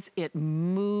glides, it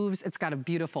moves, it's got a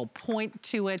beautiful point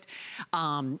to it.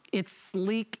 It's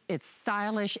sleek, it's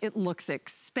stylish, it looks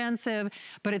expensive,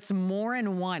 but it's more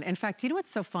in one. In fact, you know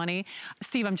what's so funny?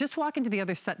 Steve, I'm just walking to the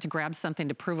other set to grab something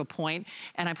to prove a point,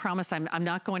 and I promise I'm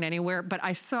not going anywhere, but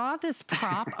I saw this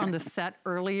prop on the set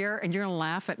earlier, and you're gonna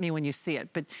laugh at me when you see it,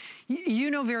 but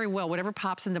you know very well, whatever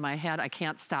pops into my head, I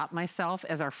can't stop myself,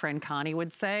 as our friend Connie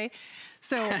would say.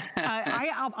 So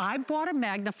I bought a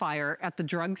magnifier at the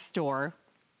drugstore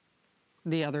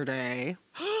the other day.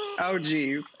 Oh,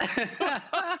 geez.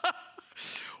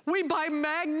 We buy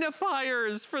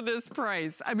magnifiers for this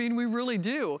price. I mean, we really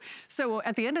do. So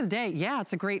at the end of the day, yeah,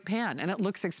 it's a great pen and it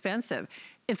looks expensive.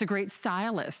 It's a great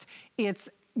stylist. It's,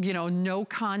 you know, no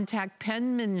contact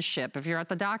penmanship if you're at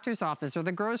the doctor's office or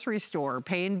the grocery store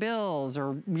paying bills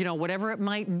or, you know, whatever it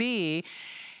might be.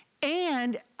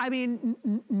 And I mean,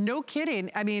 no kidding.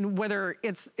 I mean, whether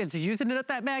it's using it at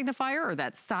that magnifier or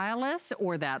that stylus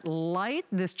or that light,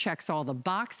 this checks all the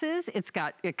boxes.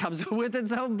 It comes with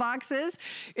its own boxes.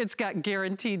 It's got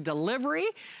guaranteed delivery.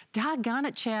 Doggone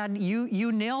it, Chad,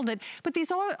 you nailed it. But these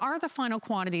are the final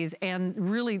quantities. And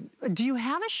really, do you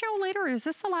have a show later, or is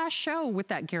this the last show with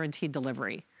that guaranteed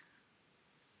delivery?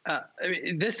 I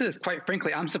mean, this is, quite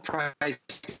frankly, I'm surprised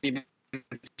to even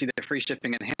see the free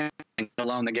shipping and handling,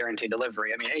 alone the guaranteed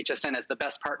delivery. I mean, HSN is the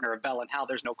best partner of Bell and Howell.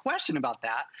 There's no question about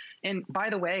that. And by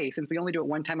the way, since we only do it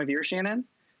one time of year, Shannon,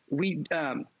 we,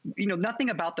 you know, nothing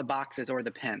about the boxes or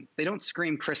the pens. They don't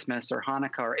scream Christmas or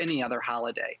Hanukkah or any other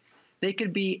holiday. They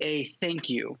could be a thank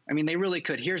you. I mean, they really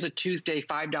could. Here's a Tuesday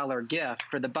 $5 gift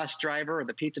for the bus driver or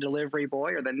the pizza delivery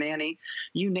boy or the nanny,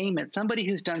 you name it. Somebody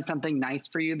who's done something nice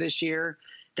for you this year.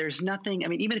 There's nothing, I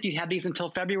mean, even if you have these until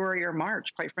February or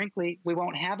March, quite frankly, we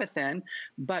won't have it then,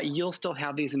 but you'll still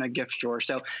have these in a gift drawer.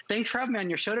 So thanks for having me on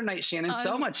your show tonight, Shannon.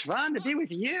 So much fun to be with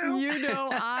you. You know,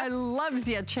 I loves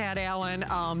you, Chad Allen.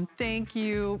 Thank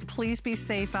you. Please be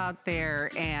safe out there.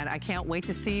 And I can't wait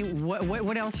to see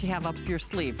what else you have up your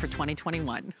sleeve for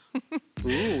 2021.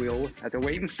 Ooh, we'll have to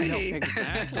wait and see. No,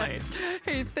 exactly.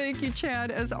 Hey, thank you,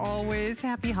 Chad. As always,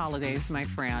 happy holidays, my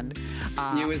friend.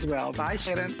 You as well. Bye,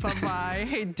 Shannon. Bye-bye.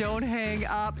 Hey, don't hang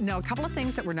up. Now, a couple of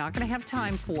things that we're not going to have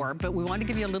time for, but we want to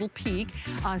give you a little peek.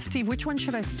 Steve, which one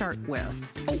should I start with?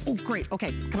 Oh, great.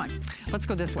 Okay, come on. Let's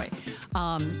go this way.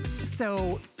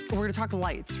 So we're going to talk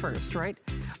lights first, right?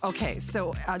 Okay,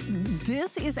 so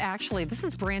this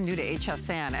is brand new to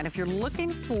HSN. And if you're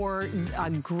looking for a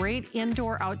great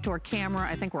indoor-outdoor camera,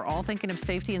 I think we're all thinking of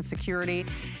safety and security.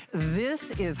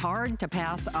 This is hard to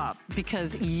pass up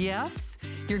because, yes,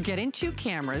 you're getting 2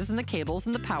 cameras and the cables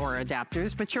and the power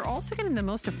adapters, but you're also getting the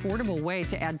most affordable way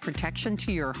to add protection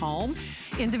to your home.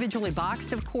 Individually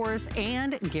boxed, of course,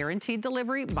 and guaranteed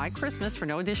delivery by Christmas for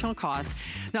no additional cost.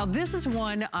 Now, this is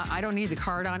one I don't need the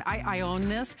card on. I own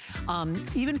this.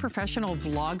 Even professional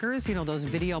vloggers, you know, those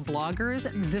video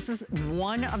bloggers, this is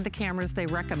one of the cameras they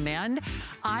recommend.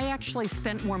 I actually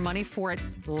spent more money for it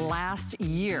last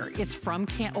year. It's from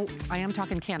I am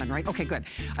talking Canon, right? Okay, good.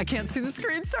 I can't see the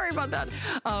screen, sorry about that.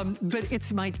 But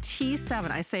it's my T7.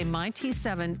 I say my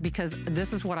T7 because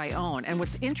this is what I own. And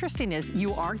what's interesting is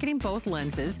you are getting both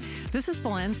lenses. This is the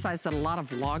lens size that a lot of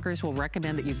vloggers will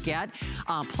recommend that you get.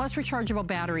 Plus rechargeable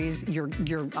batteries, your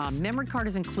memory card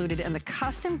is included, and the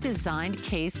custom designed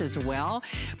case as well.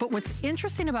 But what's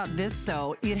interesting about this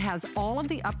though, it has all of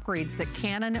the upgrades that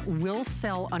Canon will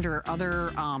sell under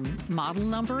other model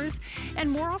numbers. And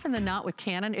more often than not with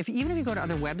Canon, even if you go to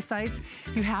other websites,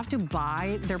 you have to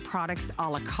buy their products a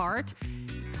la carte.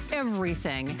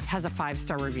 Everything has a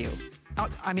 5-star review.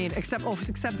 I mean, except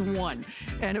one.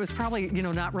 And it was probably, you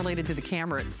know, not related to the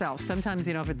camera itself. Sometimes,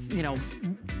 you know, if it's, you know,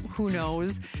 who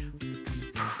knows,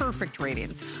 perfect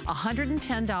ratings.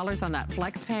 $110 on that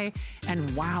FlexPay,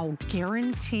 and wow,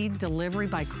 guaranteed delivery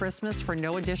by Christmas for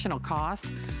no additional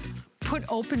cost. Put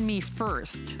Open Me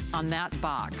first on that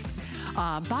box.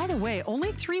 By the way,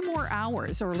 only 3 more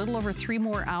hours, or a little over 3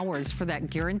 more hours for that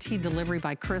guaranteed delivery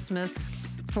by Christmas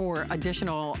for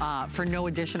no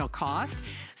additional cost.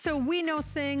 So we know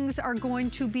things are going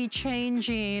to be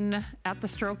changing at the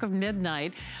stroke of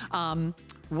midnight.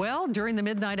 Well, during the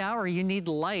midnight hour, you need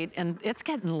light, and it's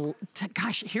getting,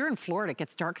 gosh, here in Florida, it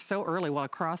gets dark so early, while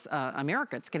across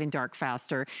America, it's getting dark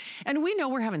faster. And we know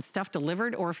we're having stuff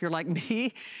delivered, or if you're like me,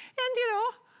 and you know,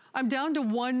 I'm down to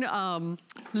one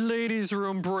ladies'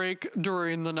 room break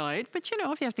during the night. But you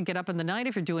know, if you have to get up in the night,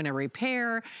 if you're doing a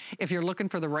repair, if you're looking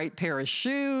for the right pair of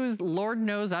shoes, Lord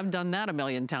knows I've done that a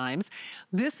million times.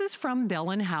 This is from Bell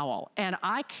 & Howell. And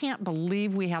I can't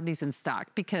believe we have these in stock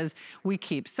because we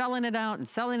keep selling it out and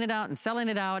selling it out and selling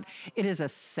it out. It is a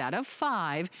set of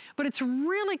 5, but it's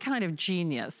really kind of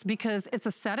genius because it's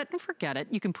a set it and forget it.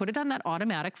 You can put it on that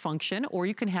automatic function or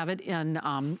you can have it in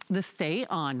the stay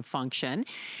on function.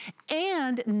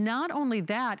 And not only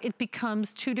that, it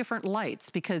becomes 2 different lights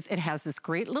because it has this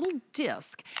great little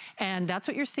disc. And that's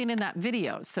what you're seeing in that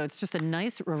video. So it's just a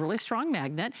nice, really strong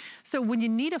magnet. So when you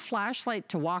need a flashlight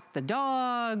to walk the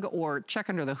dog or check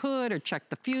under the hood or check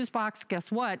the fuse box,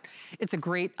 guess what? It's a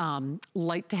great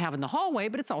light to have in the hallway,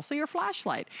 but it's also your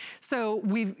flashlight. So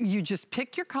you just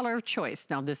pick your color of choice.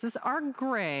 Now this is our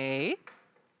gray.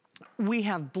 We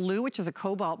have blue, which is a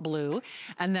cobalt blue.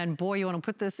 And then, boy, you want to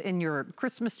put this in your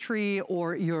Christmas tree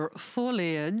or your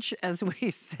foliage, as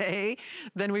we say.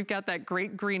 Then we've got that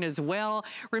great green as well.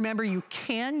 Remember, you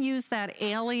can use that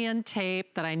alien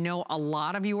tape that I know a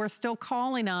lot of you are still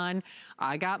calling on.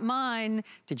 I got mine.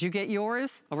 Did you get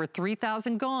yours? Over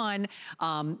 3,000 gone.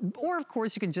 Or, of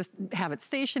course, you can just have it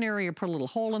stationary or put a little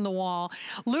hole in the wall.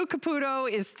 Lou Caputo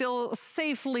is still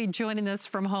safely joining us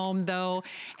from home, though.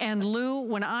 And Lou,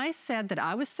 when I said that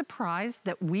I was surprised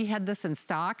that we had this in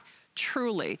stock,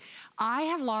 truly, I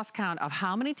have lost count of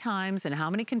how many times and how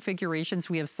many configurations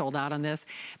we have sold out on this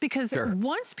because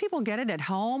once people get it at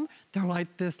home, they're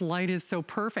like, this light is so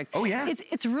perfect. Oh yeah.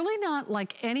 It's really not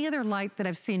like any other light that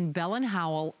I've seen Bell &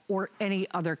 Howell or any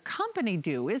other company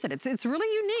do, is it? It's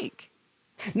really unique.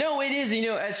 No, it is. You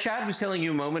know, as Chad was telling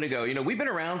you a moment ago, you know, we've been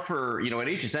around for, you know, at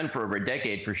HSN for over a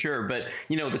decade for sure. But,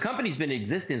 you know, the company's been in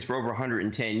existence for over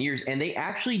 110 years, and they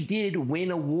actually did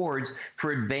win awards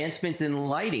for advancements in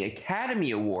lighting,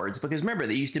 Academy Awards, because remember,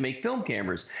 they used to make film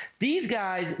cameras. These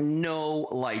guys know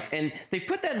lights, and they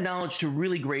put that knowledge to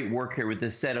really great work here with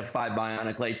this set of 5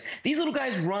 bionic lights. These little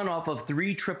guys run off of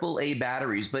 3 AAA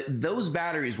batteries, but those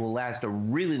batteries will last a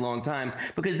really long time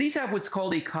because these have what's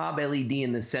called a Cobb LED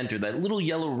in the center, that little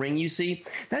yellow ring you see,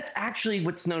 that's actually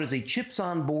what's known as a chips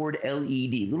on board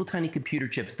LED, little tiny computer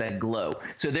chips that glow.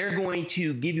 So they're going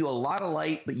to give you a lot of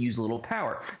light, but use a little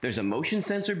power. There's a motion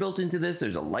sensor built into this.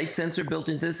 There's a light sensor built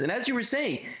into this. And as you were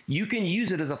saying, you can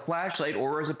use it as a flashlight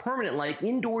or as a permanent light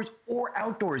indoors or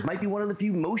outdoors. Might be one of the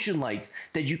few motion lights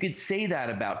that you could say that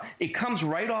about. It comes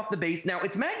right off the base. Now,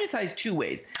 it's magnetized 2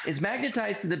 ways. It's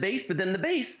magnetized to the base, but then the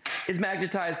base is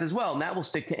magnetized as well, and that will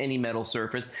stick to any metal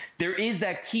surface. There is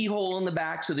that keyhole in the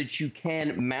back so that you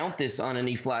can mount this on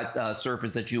any flat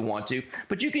surface that you want to,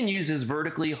 but you can use this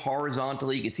vertically,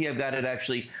 horizontally. You can see I've got it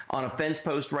actually on a fence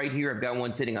post right here. I've got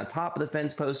one sitting on top of the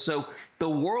fence post. So the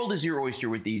world is your oyster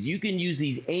with these. You can use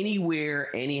these anywhere,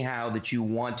 anyhow that you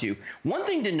want to. One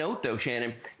thing to note though,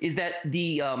 Shannon, is that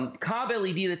the Cobb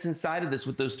LED that's inside of this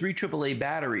with those 3 AAA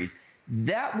batteries,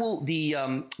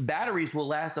 the batteries will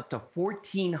last up to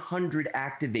 1,400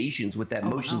 activations with that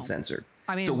motion sensor.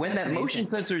 I mean, so when that motion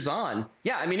sensor's on,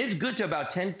 yeah, I mean, it's good to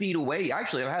about 10 feet away.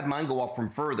 Actually, I've had mine go off from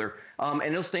further, and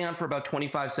it'll stay on for about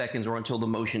 25 seconds or until the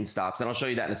motion stops. And I'll show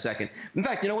you that in a second. In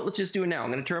fact, you know what? Let's just do it now.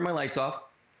 I'm going to turn my lights off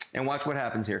and watch what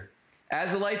happens here.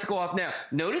 As the lights go off now,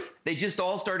 notice they just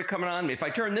all started coming on me. If I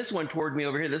turn this one toward me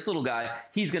over here, this little guy,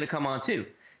 he's going to come on too.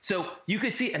 So you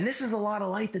could see, and this is a lot of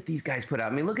light that these guys put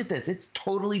out. I mean, look at this. It's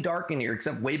totally dark in here,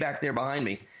 except way back there behind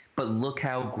me. But look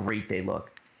how great they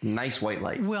look. Nice white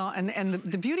light. Well, and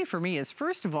the beauty for me is,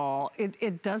 first of all,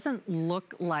 it doesn't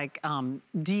look like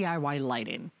DIY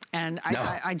lighting. And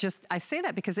no. I say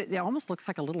that because it almost looks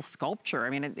like a little sculpture.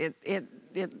 I mean,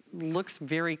 it looks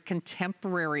very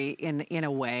contemporary in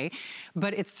a way,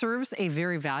 but it serves a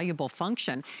very valuable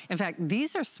function. In fact,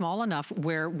 these are small enough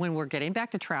where when we're getting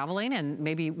back to traveling and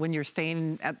maybe when you're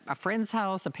staying at a friend's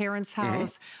house, a parent's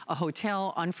house, a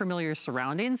hotel, unfamiliar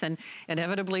surroundings, and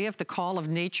inevitably if the call of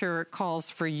nature calls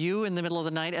for you in the middle of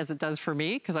the night as it does for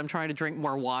me, because I'm trying to drink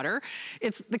more water,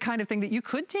 it's the kind of thing that you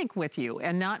could take with you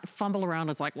and not fumble around.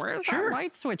 It's like, where's that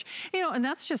light switch? You know, and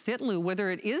that's just it, Lou, whether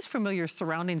it is familiar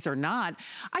surroundings or not.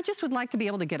 I just would like to be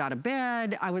able to get out of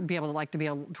bed. I would be able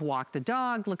to walk the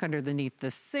dog, look underneath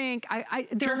the sink.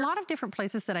 There are a lot of different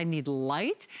places that I need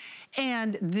light.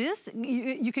 And this,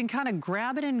 you can kind of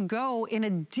grab it and go in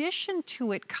addition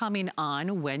to it coming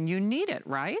on when you need it,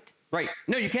 right? Right.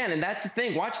 No, you can. And that's the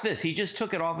thing. Watch this. He just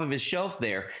took it off of his shelf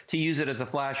there to use it as a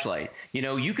flashlight. You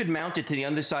know, you could mount it to the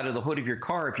underside of the hood of your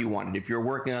car if you wanted, if you're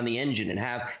working on the engine and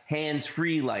have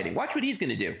hands-free lighting. Watch what he's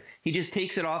going to do. He just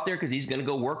takes it off there because he's going to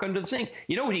go work under the sink.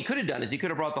 You know what he could have done is he could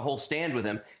have brought the whole stand with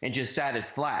him and just sat it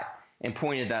flat. and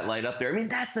pointed that light up there. I mean,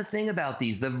 that's the thing about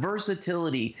these. The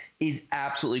versatility is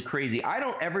absolutely crazy. I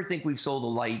don't ever think we've sold a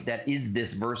light that is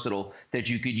this versatile that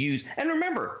you could use. And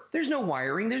remember, there's no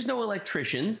wiring, there's no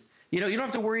electricians. You know, you don't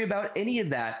have to worry about any of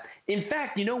that. In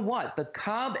fact, you know what? The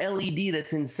Cobb LED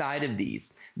that's inside of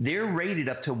these, they're rated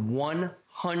up to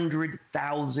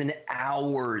 100,000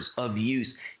 hours of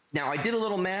use. Now, I did a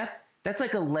little math. That's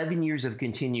like 11 years of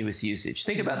continuous usage.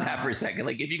 Think about that for a second.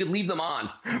 Like if you could leave them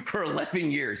on for 11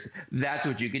 years, that's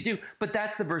what you could do. But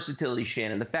that's the versatility,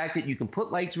 Shannon. The fact that you can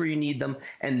put lights where you need them,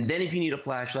 and then if you need a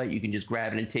flashlight, you can just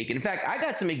grab it and take it. In fact, I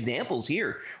got some examples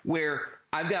here where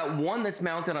I've got one that's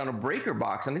mounted on a breaker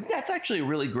box. And I think that's actually a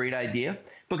really great idea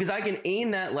because I can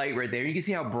aim that light right there. You can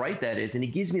see how bright that is, and it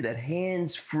gives me that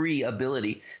hands-free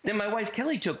ability. Then my wife,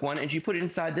 Kelly, took one, and she put it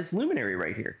inside this luminary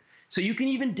right here. So you can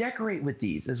even decorate with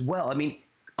these as well. I mean,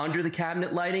 under the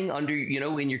cabinet lighting, under, you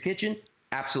know, in your kitchen,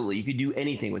 absolutely. You could do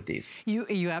anything with these.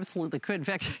 You absolutely could. In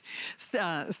fact,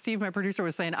 Steve, my producer,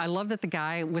 was saying, I love that the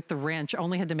guy with the wrench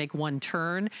only had to make one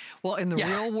turn. Well, in the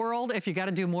real world, if you got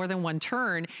to do more than one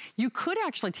turn, you could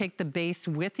actually take the base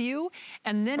with you.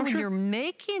 And then when you're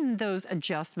making those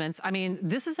adjustments, I mean,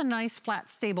 this is a nice, flat,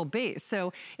 stable base.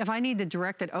 So if I need to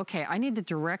direct it, okay, I need to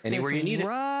direct this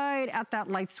right at that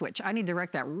light switch. I need to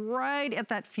direct that right at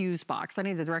that fuse box. I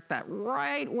need to direct that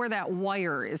right where that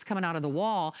wire is coming out of the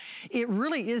wall. It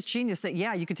really is genius that,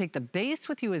 yeah, you could take the base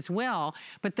with you as well,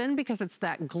 but then because it's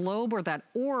that globe or that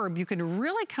orb, you can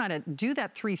really kind of do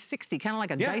that 360, kind of like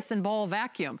a Dyson ball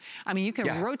vacuum. I mean, you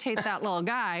can rotate that little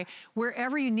guy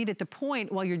wherever you need it to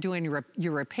point while you're doing your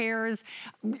repairs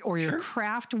or your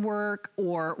craft work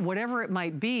or whatever it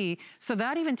might be. So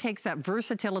that even takes that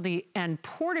versatility and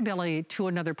portability to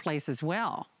another place as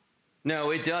well.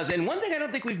 No, it does. And one thing I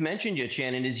don't think we've mentioned yet,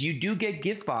 Shannon, is you do get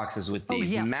gift boxes with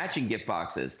these, matching gift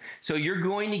boxes. So you're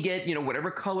going to get, you know, whatever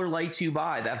color lights you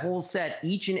buy, that whole set,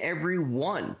 each and every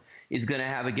one is going to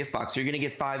have a gift box. So you're going to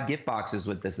get 5 gift boxes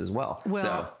with this as well.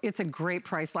 Well, it's a great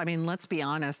price. I mean, let's be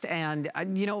honest. And,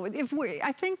 you know,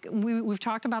 I think we've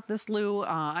talked about this, Lou.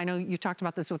 I know you've talked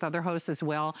about this with other hosts as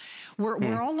well.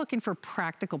 We're all looking for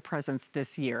practical presents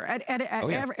this year at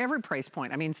every price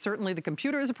point. I mean, certainly the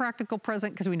computer is a practical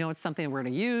present because we know it's something we're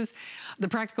going to use. The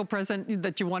practical present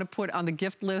that you want to put on the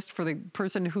gift list for the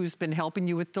person who's been helping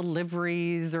you with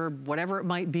deliveries or whatever it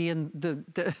might be in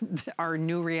our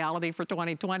new reality for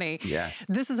 2020. Yeah.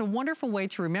 This is a wonderful way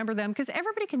to remember them because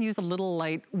everybody can use a little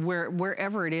light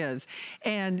wherever it is.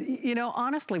 And, you know,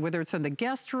 honestly, whether it's in the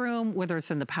guest room, whether it's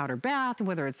in the powder bath,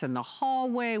 whether it's in the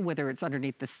hallway, whether it's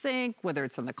underneath the sink, whether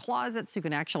it's in the closet, so you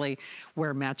can actually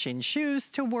wear matching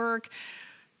shoes to work.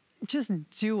 Just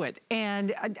do it.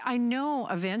 And I know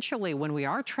eventually when we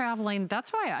are traveling,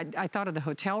 that's why I thought of the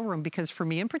hotel room, because for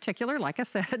me in particular, like I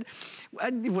said,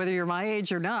 whether you're my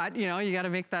age or not, you know, you got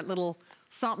to make that little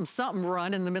something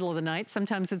run in the middle of the night.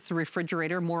 Sometimes it's the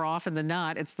refrigerator, more often than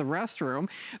not, it's the restroom.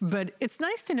 But it's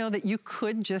nice to know that you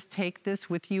could just take this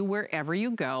with you wherever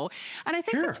you go. And I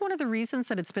think that's one of the reasons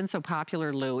that it's been so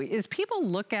popular, Lou, is people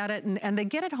look at it and they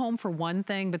get it home for one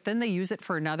thing, but then they use it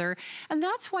for another. And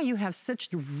that's why you have such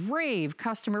rave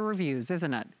customer reviews,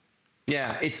 isn't it?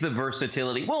 Yeah, it's the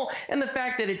versatility. Well, and the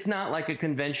fact that it's not like a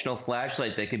conventional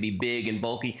flashlight that could be big and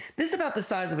bulky. This is about the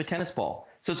size of a tennis ball.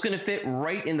 So it's going to fit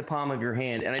right in the palm of your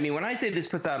hand. And I mean, when I say this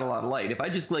puts out a lot of light, if I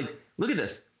just like, look at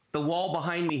this, the wall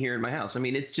behind me here in my house. I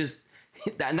mean, it's just,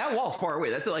 and that wall's far away.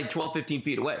 That's like 12, 15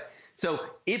 feet away. So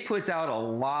it puts out a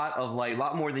lot of light, a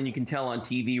lot more than you can tell on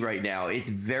TV right now. It's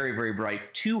very, very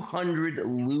bright. 200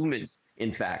 lumens,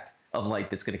 in fact, of light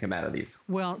that's going to come out of these.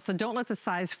 Well, so don't let the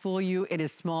size fool you. It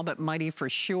is small but mighty for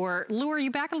sure. Lou, are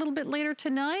you back a little bit later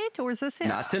tonight, or is this it?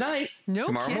 Not tonight. No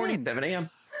Tomorrow kidding. morning, 7 a.m.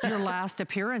 Your last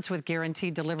appearance with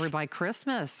guaranteed delivery by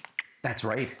Christmas. That's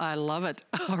right. I love it.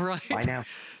 All right. Bye now.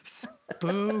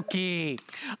 Spooky.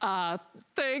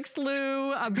 Thanks,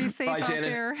 Lou. Be safe out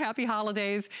there. Happy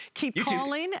holidays. Keep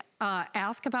calling.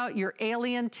 Ask about your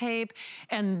alien tape.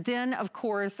 And then, of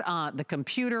course, the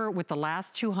computer with the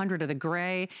last 200 of the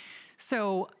gray.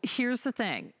 So here's the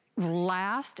thing.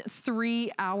 Last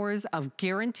 3 hours of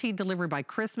guaranteed delivery by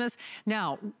Christmas.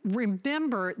 Now,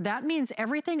 remember, that means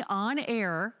everything on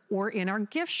air or in our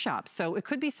gift shop. So it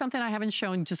could be something I haven't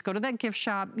shown. Just go to that gift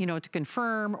shop, you know, to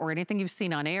confirm, or anything you've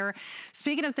seen on air.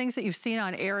 Speaking of things that you've seen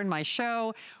on air in my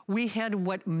show, we had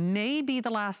what may be the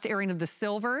last airing of the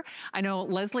silver. I know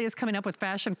Leslie is coming up with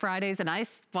Fashion Fridays, and I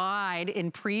spied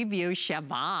in preview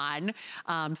Siobhan.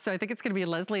 So I think it's going to be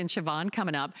Leslie and Siobhan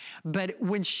coming up. But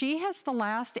when she has the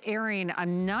last airing,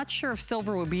 I'm not sure if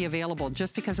silver will be available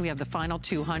just because we have the final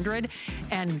 200.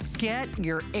 And get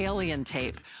your alien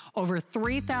tape. Over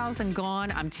 3,000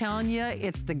 gone. I'm telling you,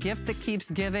 it's the gift that keeps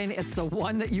giving. It's the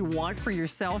one that you want for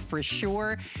yourself for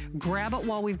sure. Grab it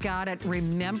while we've got it.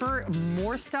 Remember,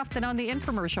 more stuff than on the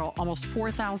infomercial. Almost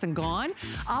 4,000 gone.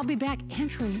 I'll be back.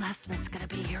 Andrew Lessman's gonna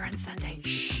be here on Sunday.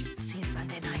 Shh, see you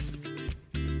Sunday night.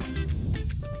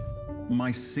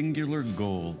 My singular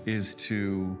goal is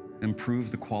to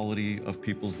improve the quality of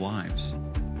people's lives.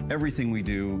 Everything we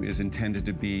do is intended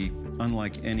to be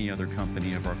unlike any other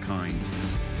company of our kind.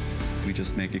 We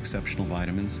just make exceptional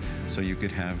vitamins so you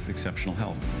could have exceptional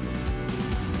health.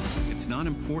 It's not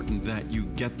important that you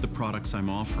get the products I'm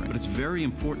offering, but it's very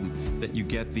important that you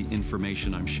get the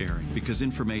information I'm sharing, because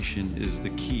information is the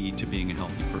key to being a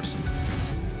healthy person.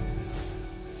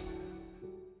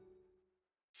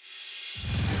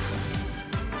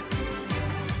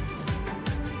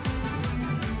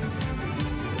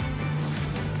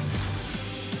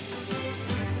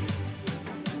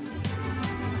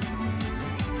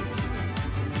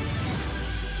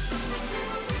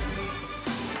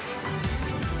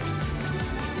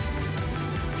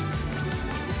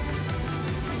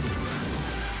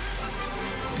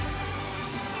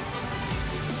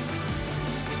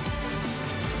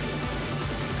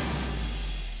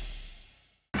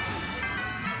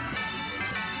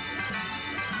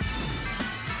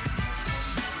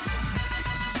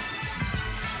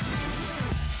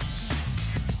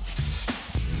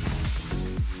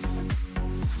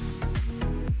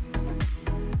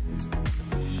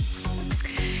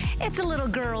 It's a little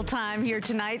girl time here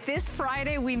tonight. This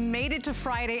Friday, we made it to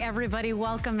Friday. Everybody,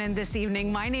 welcome in this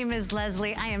evening. My name is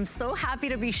Leslie. I am so happy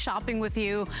to be shopping with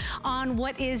you on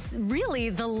what is really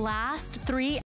the last 3